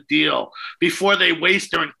seal the deal before they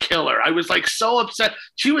waste her and kill her. I was like so upset.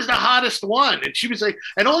 She was the hottest one. And she was like,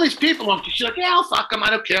 and all these people, she's like, yeah, I'll fuck him. I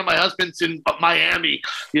don't care. My husband's in Miami.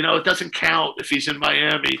 You know, it doesn't count if he's in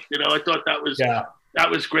Miami. You know, I thought that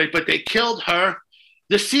was great. But they killed her.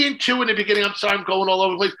 The scene, too, in the beginning, I'm sorry, I'm going all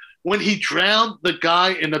over the place. When he drowned the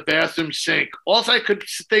guy in the bathroom sink, all I could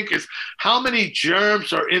think is how many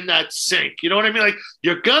germs are in that sink. You know what I mean? Like,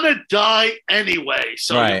 you're going to die anyway.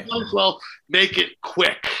 So you might as well make it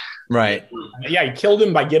quick. Right. Yeah, he killed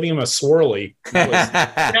him by giving him a swirly. That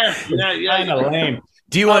was kind of lame.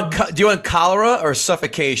 Do you want cholera or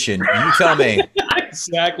suffocation? You tell me.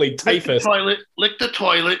 Exactly. Typhus. Lick the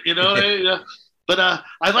toilet, you know? But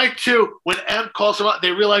I like, too, when M calls them out,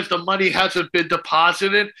 they realize the money hasn't been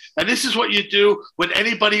deposited. And this is what you do when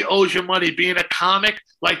anybody owes you money. Being a comic,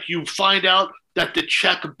 like you find out that the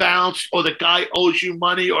check bounced or the guy owes you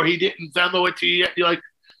money or he didn't Venmo it to you yet. You're like,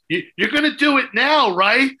 you're going to do it now,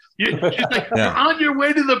 right? You're on your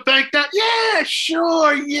way to the bank now. Yeah,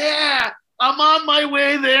 sure, yeah. I'm on my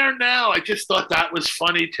way there now. I just thought that was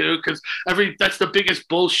funny, too, because that's the biggest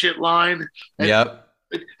bullshit line.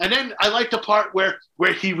 And then I like the part where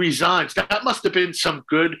he resigns. That must have been some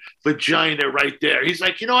good vagina right there. He's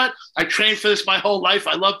like, you know what? I trained for this my whole life.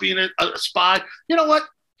 I love being a spy. You know what?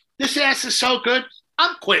 This ass is so good.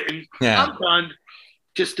 I'm quitting. Yeah. I'm done.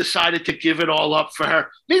 Just decided to give it all up for her.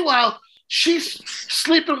 Meanwhile, she's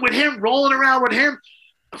sleeping with him, rolling around with him.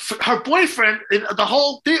 Her boyfriend, the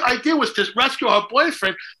whole idea was to rescue her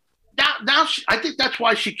boyfriend. Now I think that's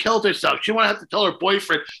why she killed herself. She wanted to have to tell her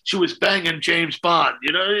boyfriend she was banging James Bond.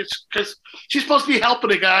 You know, it's because she's supposed to be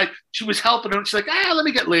helping a guy. She was helping him. She's like, let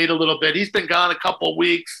me get laid a little bit. He's been gone a couple of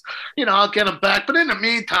weeks. You know, I'll get him back. But in the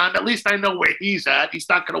meantime, at least I know where he's at. He's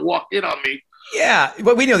not going to walk in on me. Yeah,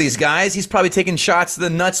 but we know these guys. He's probably taking shots to the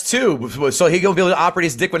nuts, too. So he'll be able to operate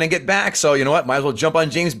his dick when I get back. So you know what? Might as well jump on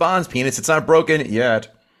James Bond's penis. It's not broken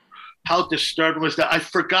yet. How disturbing was that? I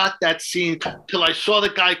forgot that scene till I saw the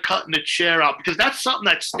guy cutting the chair out, because that's something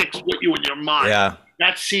that sticks with you in your mind. Yeah.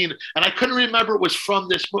 That scene. And I couldn't remember it was from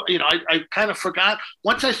this, you know, I kind of forgot.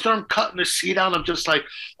 Once I saw him cutting the seat out, I'm just like,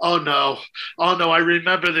 oh no, I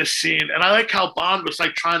remember this scene. And I like how Bond was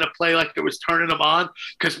like trying to play like it was turning him on,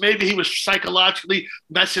 because maybe he was psychologically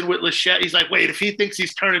messing with Lachette. He's like, wait, if he thinks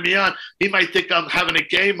he's turning me on, he might think I'm having a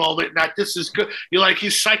gay moment and that this is good. You're like,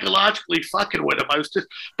 he's psychologically fucking with him.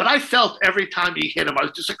 But I felt every time he hit him, I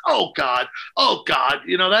was just like, oh God.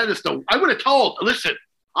 You know, I would have told, listen,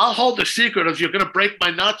 I'll hold the secret. If you're going to break my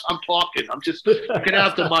nuts, I'm talking. You can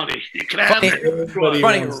have the money. You can have it.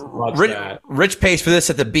 Funny. Rich pays for this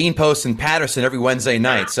at the Bean Post in Patterson every Wednesday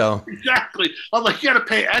night. So exactly. I'm like, you got to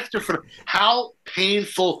pay extra for it. How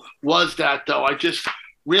painful was that, though? I just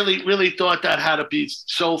really, really thought that had to be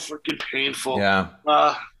so freaking painful. Yeah.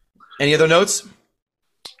 Any other notes?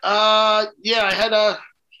 Yeah, I had a.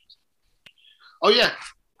 Oh yeah,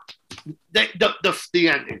 the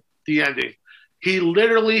ending. The ending. He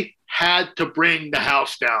literally had to bring the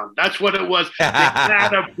house down. That's what it was. They had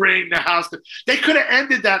to bring the house down. They could have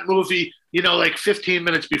ended that movie, you know, like 15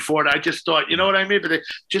 minutes before that. I just thought, you know what I mean? But they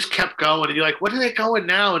just kept going. And you're like, what are they going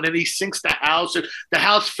now? And then he sinks the house. And the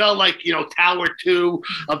house felt like, you know, Tower 2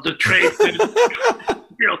 of the Trade Center.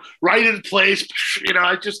 You know, right in place. You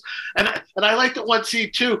know, and I liked the one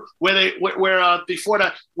scene too, where before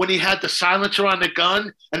that, when he had the silencer on the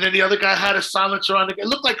gun, and then the other guy had a silencer on the gun. It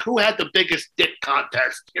looked like who had the biggest dick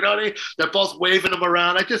contest. You know what I mean? They're both waving them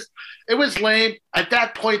around. It was lame. At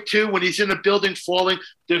that point too, when he's in the building falling,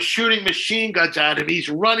 they're shooting machine guns at him. He's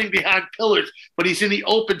running behind pillars, but he's in the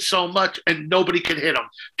open so much, and nobody can hit him.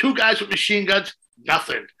 Two guys with machine guns,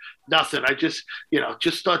 nothing. I just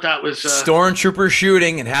thought that was stormtrooper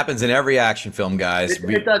shooting. It happens in every action film, guys.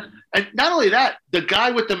 It does. And not only that, the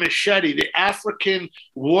guy with the machete, the African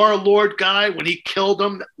warlord guy, when he killed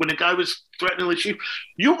him, when the guy was threateningly cheap.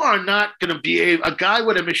 You are not going to be a guy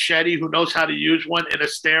with a machete who knows how to use one in a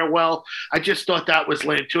stairwell. I just thought that was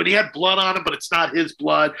lame too. And he had blood on him, but it's not his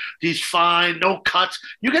blood. He's fine, no cuts.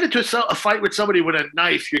 You get into a fight with somebody with a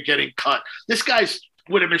knife, you're getting cut. This guy's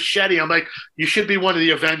with a machete. I'm like, you should be one of the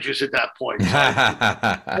Avengers at that point. So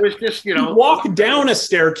I was just, you walk down a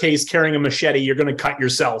staircase carrying a machete, you're going to cut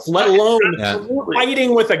yourself, let alone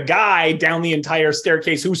fighting with a guy down the entire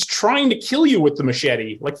staircase who's trying to kill you with the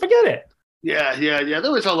machete. Like, forget it. Yeah.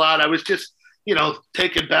 There was a lot. I was just,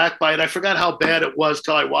 taken back by it. I forgot how bad it was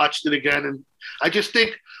till I watched it again. And I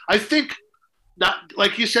think not,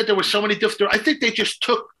 like you said, there were so many different, I think they just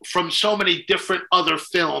took from so many different other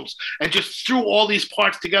films and just threw all these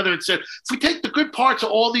parts together and said, if we take the good parts of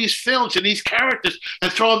all these films and these characters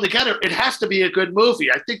and throw them together, it has to be a good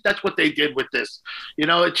movie. I think that's what they did with this.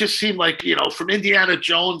 It just seemed like, from Indiana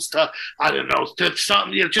Jones to, I don't know, to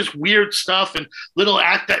something, just weird stuff and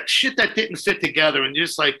that shit that didn't fit together, and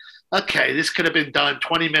just like, okay, this could have been done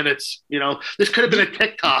 20 minutes. This could have been a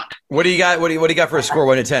TikTok. What do you got? What do you got for a score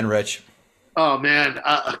 1 to 10, Rich? Oh man,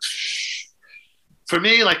 for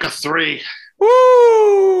me, like a 3.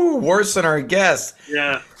 Woo! Worse than our guess.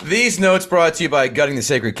 Yeah. These notes brought to you by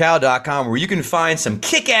GuttingTheSacredCow.com, where you can find some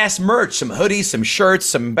kick-ass merch, some hoodies, some shirts,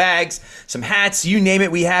 some bags, some hats, you name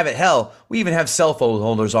it, we have it. Hell, we even have cell phone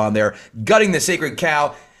holders on there.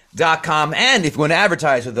 GuttingTheSacredCow.com, and if you want to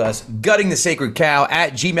advertise with us,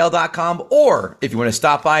 GuttingTheSacredCow@gmail.com, or if you want to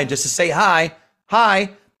stop by and just to say hi,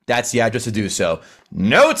 that's the address to do so.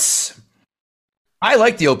 Notes! I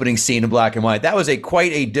like the opening scene in black and white. That was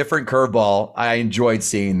quite a different curveball. I enjoyed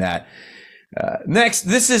seeing that. Next,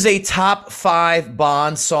 this is a top 5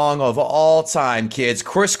 Bond song of all time, kids.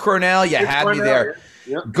 Chris Cornell, you had me there.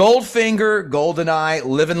 Yep. Goldfinger, GoldenEye,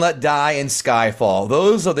 Live and Let Die, and Skyfall.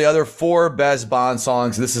 Those are the other 4 best Bond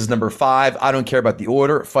songs. This is number 5. I don't care about the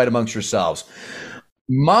order. Fight amongst yourselves.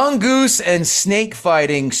 Mongoose and snake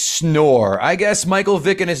fighting, snore. I guess Michael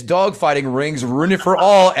Vick and his dog fighting rings ruin it for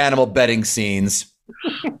all animal betting scenes.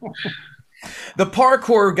 The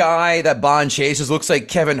parkour guy that Bond chases looks like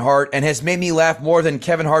Kevin Hart and has made me laugh more than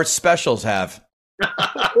Kevin Hart's specials have.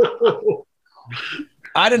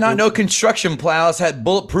 I did not know construction plows had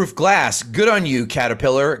bulletproof glass. Good on you,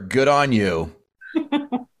 Caterpillar. Good on you.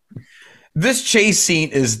 This chase scene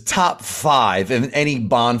is top 5 in any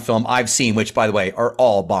Bond film I've seen, which, by the way, are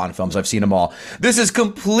all Bond films. I've seen them all. This is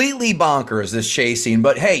completely bonkers, this chase scene.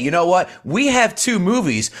 But hey, you know what? We have 2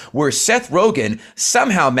 movies where Seth Rogen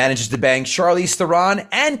somehow manages to bang Charlize Theron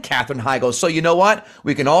and Katherine Heigl. So you know what?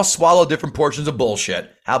 We can all swallow different portions of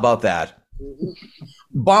bullshit. How about that?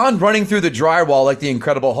 Bond running through the drywall like the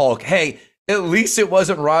Incredible Hulk. Hey, at least it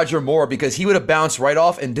wasn't Roger Moore, because he would have bounced right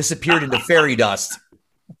off and disappeared into fairy dust.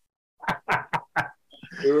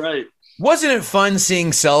 You're right. Wasn't it fun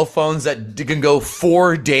seeing cell phones that can go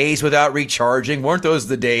 4 days without recharging? Weren't those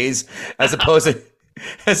the days, as opposed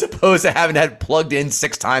to having had plugged in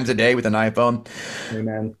 6 times a day with an iPhone?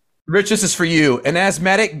 Amen. Rich, this is for you. An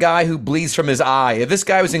asthmatic guy who bleeds from his eye. If this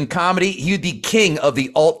guy was in comedy, he would be king of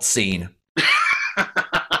the alt scene.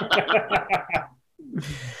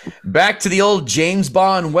 Back to the old James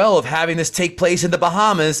Bond well of having this take place in the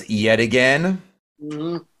Bahamas yet again.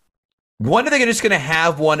 Mm-hmm. When are they just going to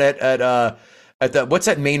have one at the what's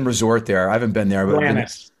that main resort there? I haven't been there. But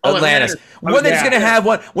Atlantis. Atlantis. When they're just going to have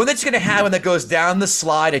one? When they're just going to have one that goes down the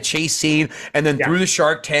slide, a chase scene, and then through the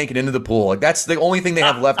shark tank and into the pool? Like, that's the only thing they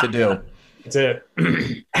have left to do. That's it.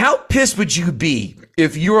 How pissed would you be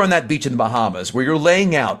if you were on that beach in the Bahamas where you're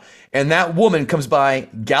laying out and that woman comes by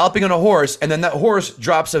galloping on a horse, and then that horse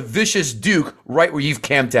drops a vicious duke right where you've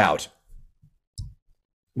camped out?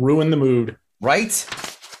 Ruin the mood. Right?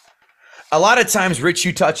 A lot of times, Rich,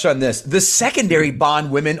 you touched on this. The secondary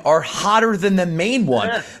Bond women are hotter than the main one.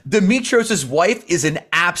 Yeah. Demetrios' wife is an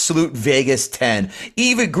absolute Vegas 10.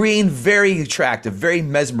 Eva Green, very attractive, very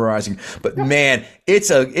mesmerizing. But man, it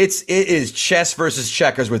is chess versus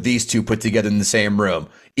checkers with these 2 put together in the same room.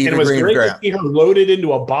 Eva and it was Green, great to see her loaded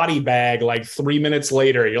into a body bag like 3 minutes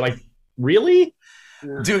later. You're like, really?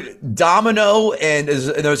 Dude, Domino, and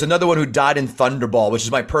there's another one who died in Thunderball, which is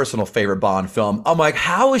my personal favorite Bond film. I'm like,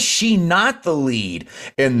 how is she not the lead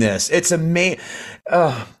in this? It's amazing.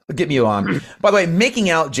 Get me on. By the way, making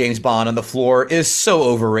out James Bond on the floor is so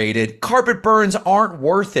overrated. Carpet burns aren't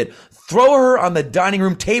worth it. Throw her on the dining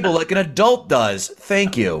room table like an adult does.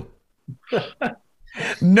 Thank you.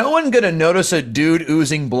 No one gonna notice a dude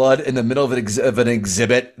oozing blood in the middle of an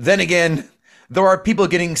exhibit. Then again, there are people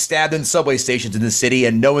getting stabbed in subway stations in the city,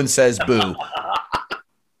 and no one says boo.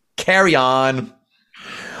 Carry on.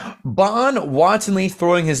 Bond wantonly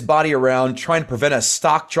throwing his body around, trying to prevent a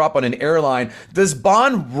stock drop on an airline. Does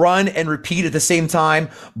Bond run and repeat at the same time?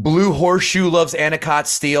 Blue Horseshoe loves Anacott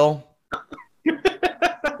Steel.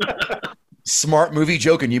 Smart movie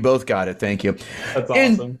joke, and you both got it. Thank you. That's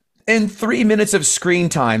awesome. In 3 minutes of screen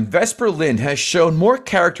time, Vesper Lynd has shown more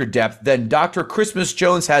character depth than Dr. Christmas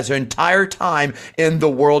Jones has her entire time in The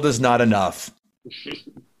World Is Not Enough.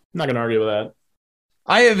 I'm not going to argue with that.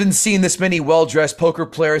 I haven't seen this many well-dressed poker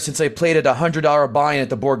players since I played at $100 buy-in at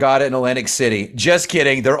the Borgata in Atlantic City. Just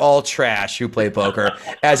kidding. They're all trash who play poker.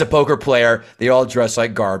 As a poker player, they all dress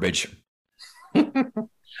like garbage.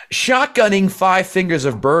 Shotgunning 5 fingers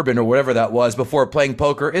of bourbon or whatever that was before playing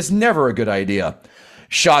poker is never a good idea.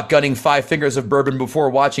 Shotgunning 5 fingers of bourbon before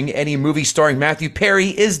watching any movie starring Matthew Perry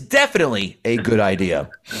is definitely a good idea.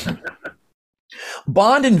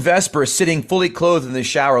 Bond and Vesper sitting fully clothed in the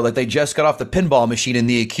shower like they just got off the pinball machine in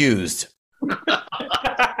The Accused.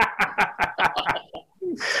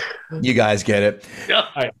 You guys get it. Yeah.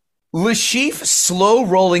 Le Chiffre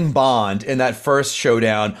slow-rolling Bond in that first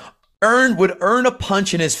showdown would earn a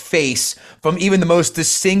punch in his face from even the most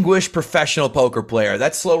distinguished professional poker player.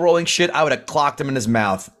 That slow-rolling shit, I would have clocked him in his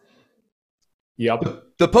mouth. Yep.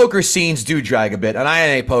 The poker scenes do drag a bit, and I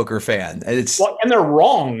am a poker fan. And they're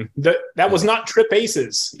wrong. That was not trip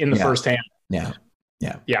aces in the first hand. Yeah.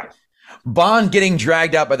 Bond getting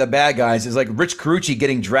dragged out by the bad guys is like Rich Carucci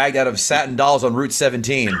getting dragged out of Satin Dolls on Route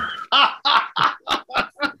 17.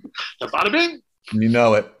 The bada bing. You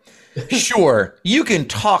know it. Sure, you can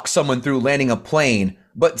talk someone through landing a plane,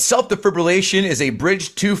 but self-defibrillation is a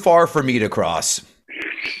bridge too far for me to cross.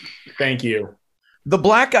 Thank you. The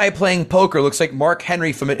black guy playing poker looks like Mark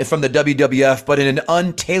Henry from the WWF, but in an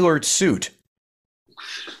untailored suit.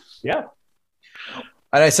 Yeah.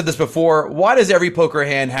 And I said this before, why does every poker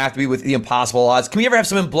hand have to be with the impossible odds? Can we ever have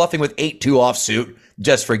someone bluffing with 8-2 offsuit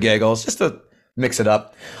just for giggles? Just to mix it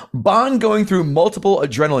up. Bond going through multiple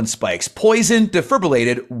adrenaline spikes, poisoned,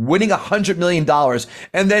 defibrillated, winning $100 million,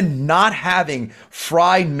 and then not having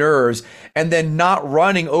fried nerves, and then not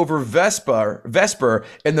running over Vesper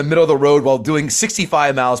in the middle of the road while doing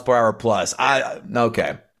 65 miles per hour plus.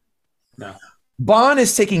 Okay. No. Bond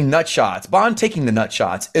taking the nut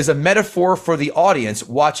shots is a metaphor for the audience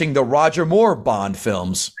watching the Roger Moore Bond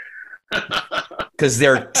films. Because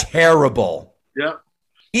they're terrible. Yep.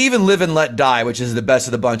 Even Live and Let Die, which is the best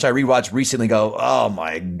of the bunch, I rewatched recently, go, oh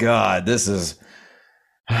my God, this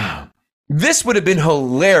would have been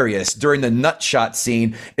hilarious during the nutshot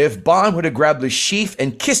scene if Bond would have grabbed Le Chiffre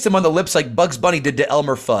and kissed him on the lips like Bugs Bunny did to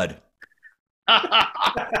Elmer Fudd.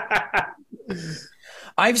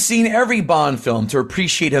 I've seen every Bond film to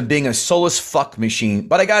appreciate him being a soulless fuck machine,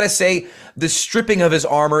 but I gotta say, the stripping of his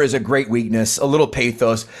armor is a great weakness, a little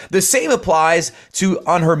pathos. The same applies to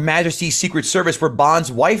On Her Majesty's Secret Service, where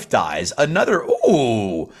Bond's wife dies. Another,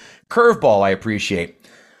 curveball I appreciate.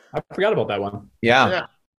 I forgot about that one. Yeah.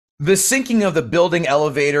 The sinking of the building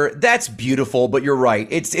elevator, that's beautiful, but you're right.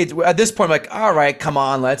 It's at this point, I'm like, all right, come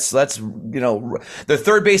on, let's the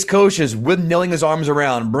third base coach is windmilling his arms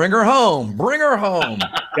around. Bring her home.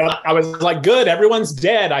 Yep, I was like, good, everyone's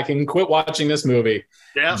dead. I can quit watching this movie.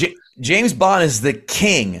 Yeah. James Bond is the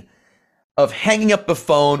king of hanging up the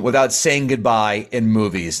phone without saying goodbye in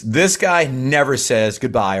movies. This guy never says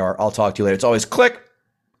goodbye or I'll talk to you later. It's always click.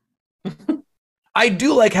 I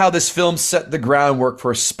do like how this film set the groundwork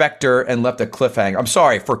for Spectre and left a cliffhanger. I'm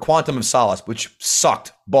sorry, for Quantum of Solace, which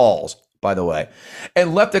sucked balls, by the way,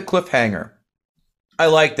 and left a cliffhanger. I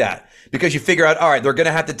like that because you figure out, all right, they're going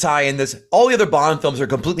to have to tie in this. All the other Bond films are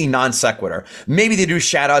completely non sequitur. Maybe they do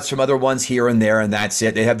shout outs from other ones here and there, and that's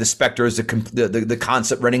it. They have the Spectre as the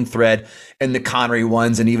concept running thread, and the Connery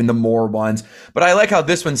ones, and even the Moore ones. But I like how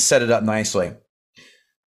this one set it up nicely.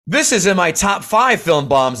 This is in my top 5 film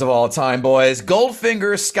bombs of all time, boys.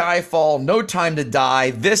 Goldfinger, Skyfall, No Time to Die,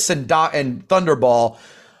 this and Thunderball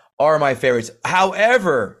are my favorites.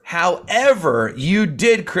 However, you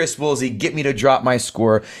did, Chris Woolsey, get me to drop my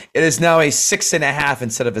score. It is now a 6.5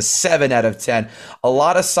 instead of a 7 out of 10. A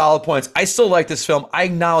lot of solid points. I still like this film. I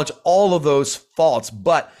acknowledge all of those faults,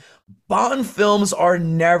 but Bond films are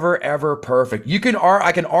never, ever perfect.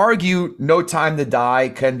 I can argue No Time to Die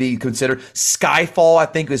can be considered. Skyfall, I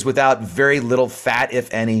think, is without very little fat,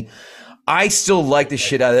 if any. I still like the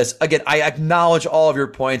shit out of this. Again, I acknowledge all of your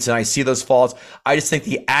points and I see those faults. I just think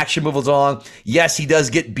the action moves along. Yes, he does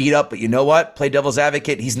get beat up, but you know what? Play devil's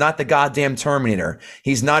advocate. He's not the goddamn Terminator.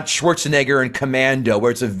 He's not Schwarzenegger in Commando,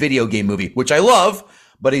 where it's a video game movie, which I love,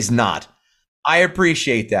 but he's not. I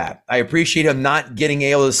appreciate that. I appreciate him not getting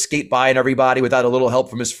able to skate by on everybody without a little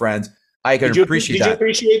help from his friends. I could appreciate that. Did you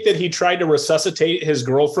appreciate that he tried to resuscitate his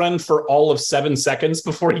girlfriend for all of 7 seconds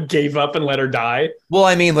before he gave up and let her die? Well,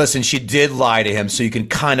 I mean, listen, she did lie to him, so you can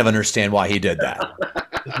kind of understand why he did that.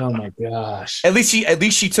 Oh my gosh. At least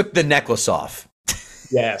she took the necklace off.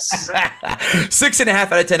 Yes. 6.5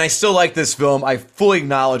 out of 10. I still like this film. I fully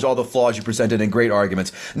acknowledge all the flaws you presented and great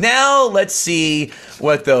arguments. Now let's see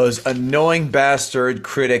what those annoying bastard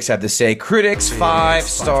critics have to say. Critics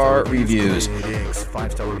 5-star reviews.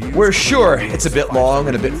 We're sure it's a bit long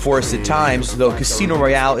and a bit forced at times, though Casino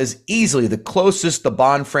Royale is easily the closest the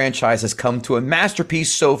Bond franchise has come to a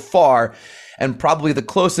masterpiece so far, and probably the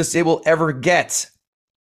closest it will ever get.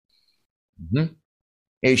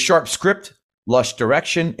 A sharp script, lush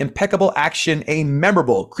direction, impeccable action, a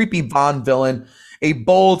memorable, creepy Bond villain, a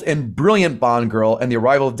bold and brilliant Bond girl, and the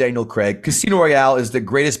arrival of Daniel Craig. Casino Royale is the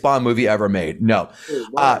greatest Bond movie ever made. No.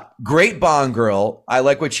 Great Bond girl. I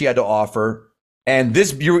like what she had to offer. And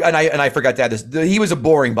I forgot to add this. He was a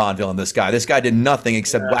boring Bond villain, this guy. This guy did nothing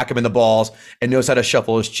except whack him in the balls and knows how to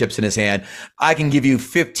shuffle his chips in his hand. I can give you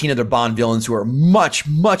 15 other Bond villains who are much,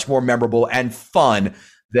 much more memorable and fun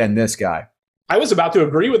than this guy. I was about to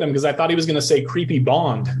agree with him because I thought he was going to say creepy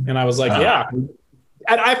Bond. And I was like, yeah. And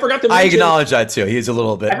I forgot to mention. I acknowledge that too. He's a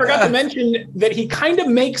little bit. I forgot to mention that he kind of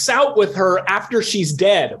makes out with her after she's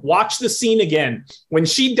dead. Watch the scene again. When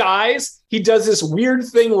she dies, he does this weird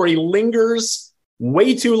thing where he lingers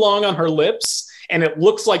way too long on her lips and it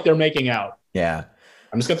looks like they're making out. Yeah.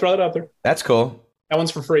 I'm just going to throw that out there. That's cool. That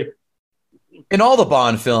one's for free. In all the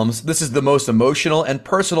Bond films, this is the most emotional and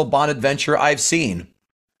personal Bond adventure I've seen.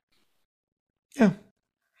 Yeah.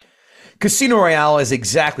 Casino Royale is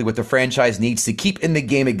exactly what the franchise needs to keep in the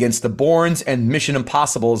game against the Bournes and Mission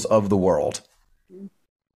Impossibles of the world.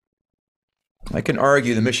 I can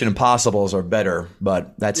argue the Mission Impossibles are better,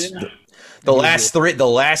 but that's the last three. The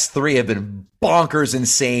last three have been bonkers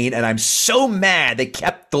insane, and I'm so mad they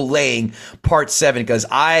kept delaying Part 7 because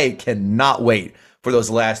I cannot wait for those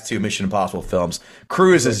last two Mission Impossible films.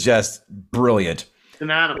 Cruise is just brilliant. An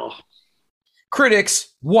animal.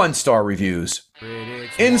 Critics 1-star reviews.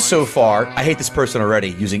 Insofar, I hate this person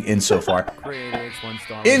already using insofar.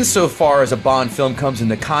 Insofar as a Bond film comes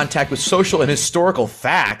into contact with social and historical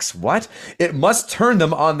facts, it must turn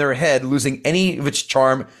them on their head, losing any of its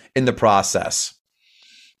charm in the process.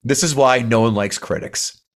 This is why no one likes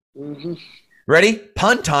critics. Ready?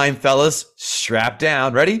 Pun time, fellas. Strap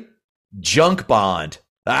down. Ready? Junk Bond.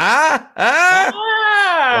 Waka,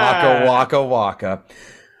 waka, waka.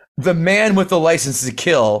 The man with the license to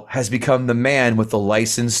kill has become the man with the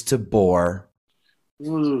license to bore.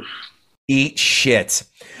 Eat shit.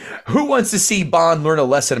 Who wants to see Bond learn a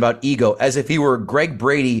lesson about ego as if he were Greg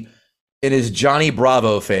Brady in his Johnny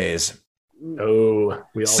Bravo phase?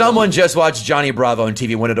 Someone just watched Johnny Bravo on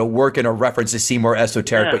TV and wanted to work in a reference to Seymour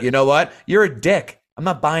Esoteric, but you know what? You're a dick. I'm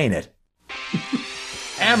not buying it.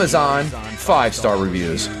 Amazon 5-star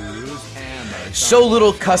reviews. So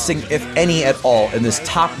little cussing, if any at all, in this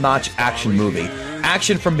top-notch action movie.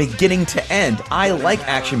 Action from beginning to end. I like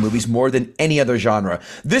action movies more than any other genre.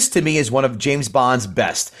 This, to me, is one of James Bond's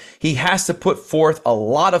best. He has to put forth a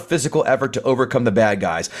lot of physical effort to overcome the bad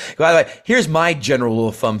guys. By the way, here's my general rule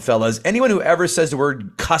of thumb, fellas. Anyone who ever says the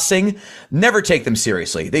word cussing, never take them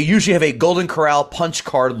seriously. They usually have a Golden Corral punch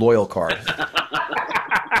card loyal card.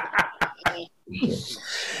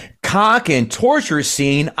 Cock and torture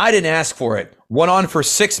scene, I didn't ask for it. Went on for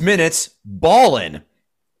 6 minutes, ballin'.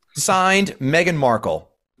 Signed, Meghan Markle.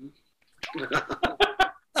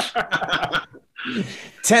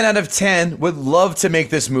 10 out of 10. Would love to make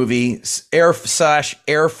this movie. Air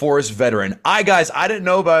Force veteran. I didn't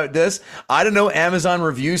know about this. I didn't know Amazon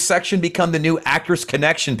reviews section become the new Actors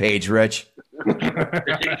Connection page, Rich.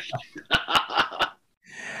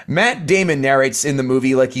 Matt Damon narrates in the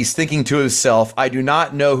movie like he's thinking to himself, I do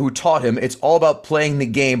not know who taught him. It's all about playing the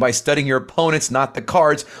game by studying your opponents, not the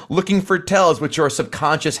cards, looking for tells with your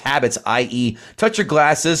subconscious habits, i.e. touch your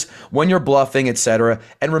glasses when you're bluffing, etc.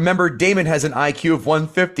 And remember, Damon has an IQ of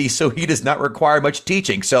 150, so he does not require much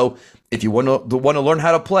teaching. So if you want to learn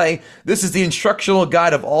how to play, this is the instructional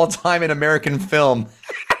guide of all time in American film.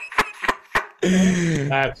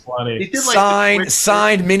 That's funny. He did like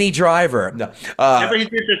signed Minnie Driver. No. Remember he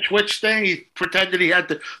did the Twitch thing? He pretended he had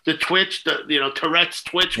the Twitch, Tourette's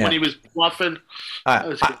Twitch when he was bluffing.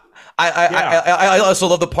 I also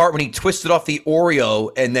love the part when he twisted off the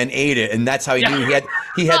Oreo and then ate it, and that's how he knew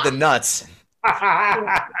he had the nuts.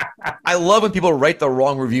 I love when people write the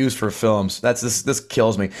wrong reviews for films. This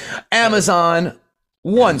kills me. Amazon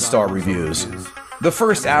 1-star reviews. The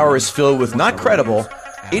first hour is filled with not credible,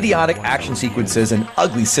 idiotic action sequences, and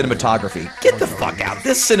ugly cinematography. Get the fuck out.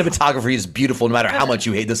 This cinematography is beautiful no matter how much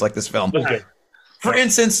you hate this film. Okay. For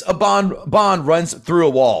instance, a Bond runs through a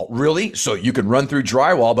wall. Really? So you can run through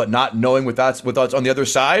drywall but not knowing what's on the other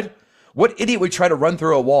side? What idiot would try to run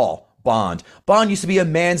through a wall? Bond. Bond used to be a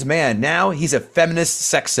man's man. Now he's a feminist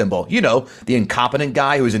sex symbol. You know, the incompetent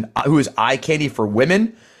guy who is eye candy for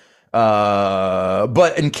women,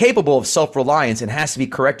 but incapable of self-reliance and has to be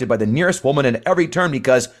corrected by the nearest woman in every turn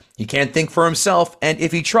because he can't think for himself. And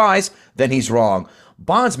if he tries, then he's wrong.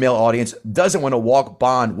 Bond's male audience doesn't want to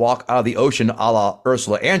walk out of the ocean a la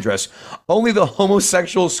Ursula Andress. Only the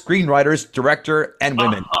homosexual screenwriters, director, and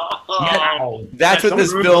women. Wow. That's what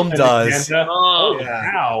this film does. Oh,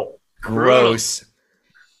 wow. Gross.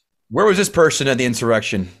 Where was this person at the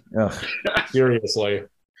insurrection? Ugh. Seriously.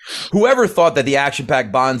 Whoever thought that the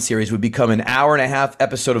action-packed Bond series would become an hour-and-a-half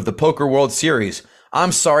episode of the Poker World Series?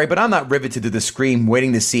 I'm sorry, but I'm not riveted to the screen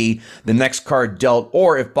waiting to see the next card dealt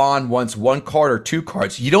or if Bond wants one card or two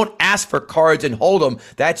cards. You don't ask for cards and hold them.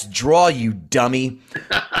 That's draw, you dummy.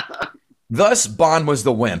 Thus, Bond was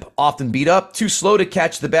the wimp, often beat up, too slow to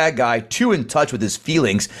catch the bad guy, too in touch with his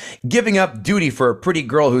feelings, giving up duty for a pretty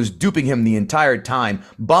girl who's duping him the entire time.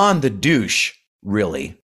 Bond the douche,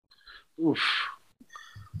 really. Oof.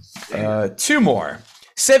 Two more.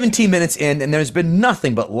 17 minutes in, and there's been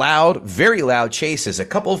nothing but loud, very loud chases, a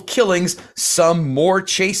couple of killings, some more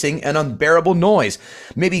chasing, and unbearable noise.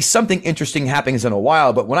 Maybe something interesting happens in a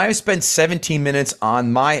while, but when I've spent 17 minutes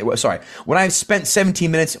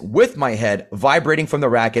with my head vibrating from the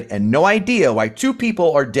racket and no idea why two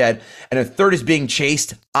people are dead and a third is being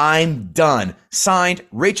chased, I'm done. Signed,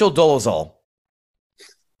 Rachel Dolezal.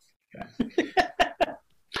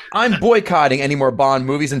 I'm boycotting any more Bond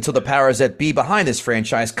movies until the powers that be behind this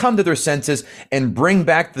franchise come to their senses and bring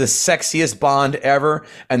back the sexiest Bond ever.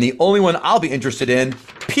 And the only one I'll be interested in,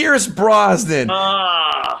 Pierce Brosnan.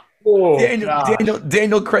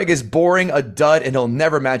 Daniel Craig is boring, a dud, and he'll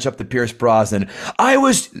never match up to Pierce Brosnan.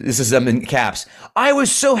 This is them in caps. I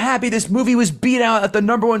was so happy this movie was beat out at the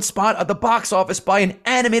 #1 spot at the box office by an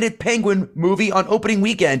animated penguin movie on opening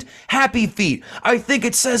weekend. Happy feet. I think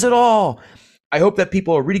it says it all. I hope that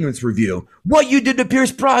people are reading this review. What you did to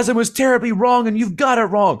Pierce Brosnan was terribly wrong, and you've got it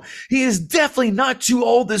wrong. He is definitely not too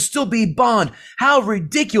old to still be Bond. How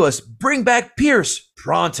ridiculous. Bring back Pierce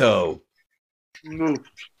pronto.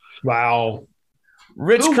 Wow.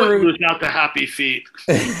 Rich Carucci was out the happy feet.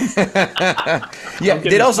 Yeah,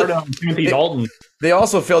 they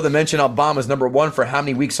also failed to mention how Bond was #1 for how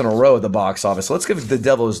many weeks in a row at the box office. So let's give it the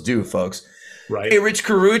devil's due, folks. Right. Hey, Rich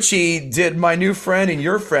Carucci, did my new friend and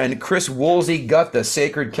your friend Chris Woolsey gut the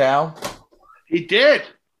sacred cow? He did.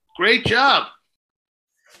 Great job.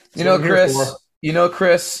 You know,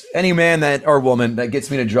 Chris, any man that or woman that gets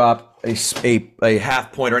me to drop a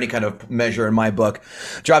half point or any kind of measure in my book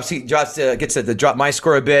gets to drop my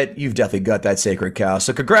score a bit. You've definitely got that sacred cow.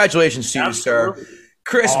 So congratulations to you, sir.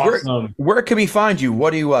 Chris, awesome. where can we find you?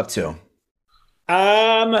 What are you up to?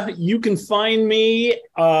 You can find me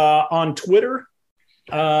on Twitter.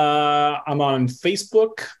 I'm on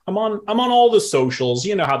Facebook. I'm on all the socials.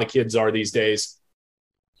 You know how the kids are these days.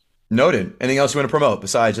 Noted. Anything else you want to promote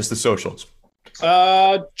besides just the socials?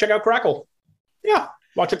 Check out Crackle. Yeah,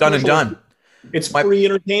 watch it. Done and done. It's free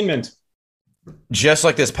entertainment. Just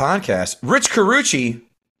like this podcast. Rich Carucci,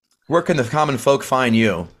 where can the common folk find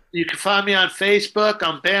you? You can find me on Facebook.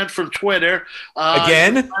 I'm banned from Twitter.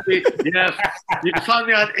 Again? You can find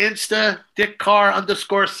me on Insta,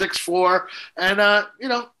 DickCarr_64. And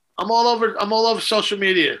I'm all over social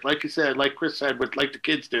media, like you said, like Chris said, like the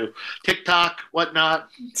kids do. TikTok, whatnot.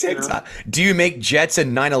 TikTok. Do you make Jets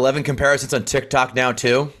and 9/11 comparisons on TikTok now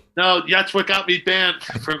too? No, that's what got me banned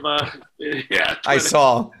from Twitter. I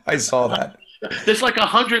saw that. There's like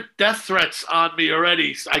 100 death threats on me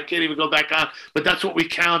already. So I can't even go back on. But that's what we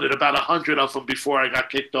counted, about 100 of them before I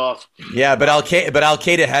got kicked off. Yeah, but Al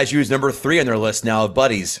Qaeda has you as #3 on their list now of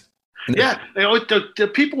buddies. Yeah,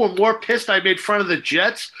 the people were more pissed I made fun of the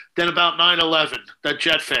Jets than about 9/11. The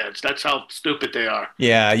Jet fans. That's how stupid they are.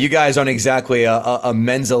 Yeah, you guys aren't exactly a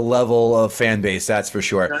Mensa level of fan base, that's for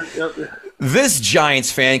sure. This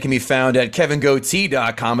Giants fan can be found at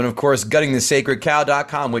kevingoatee.com and, of course,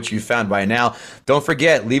 guttingthesacredcow.com, which you found by now. Don't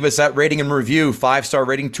forget, leave us that rating and review, 5-star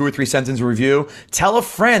rating, 2 or 3 sentence review. Tell a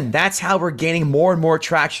friend. That's how we're gaining more and more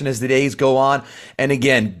traction as the days go on. And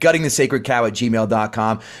again,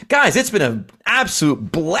 guttingthesacredcow@gmail.com. Guys, it's been an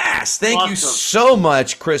absolute blast. Thank you Awesome. so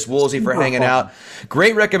much, Chris Woolsey, for hanging out.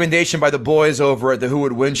 Great recommendation by the boys over at the Who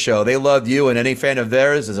Would Win show. They loved you, and any fan of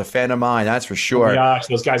theirs is a fan of mine. That's for sure. Oh my gosh,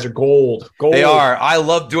 those guys are gold. They are. I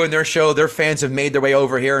love doing their show. Their fans have made their way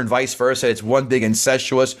over here and vice versa. It's one big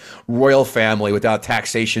incestuous royal family without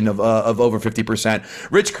taxation of over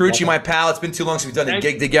 50%. Rich Carucci, my pal, it's been too long since we've done a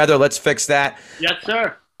gig together. Let's fix that. Yes,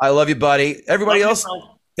 sir. I love you, buddy. Everybody else, Love you,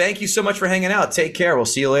 thank you so much for hanging out. Take care. We'll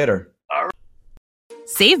see you later.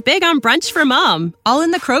 Save big on brunch for mom, all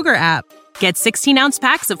in the Kroger app. Get 16-ounce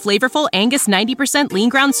packs of flavorful Angus 90% lean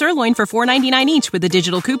ground sirloin for $4.99 each with a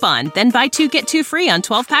digital coupon. Then buy 2, get 2 free on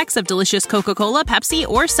 12 packs of delicious Coca-Cola, Pepsi,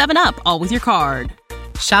 or 7-Up, all with your card.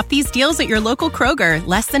 Shop these deals at your local Kroger,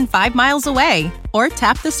 less than 5 miles away. Or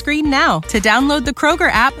tap the screen now to download the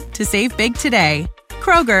Kroger app to save big today.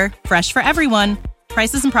 Kroger, fresh for everyone.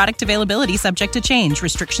 Prices and product availability subject to change.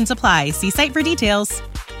 Restrictions apply. See site for details.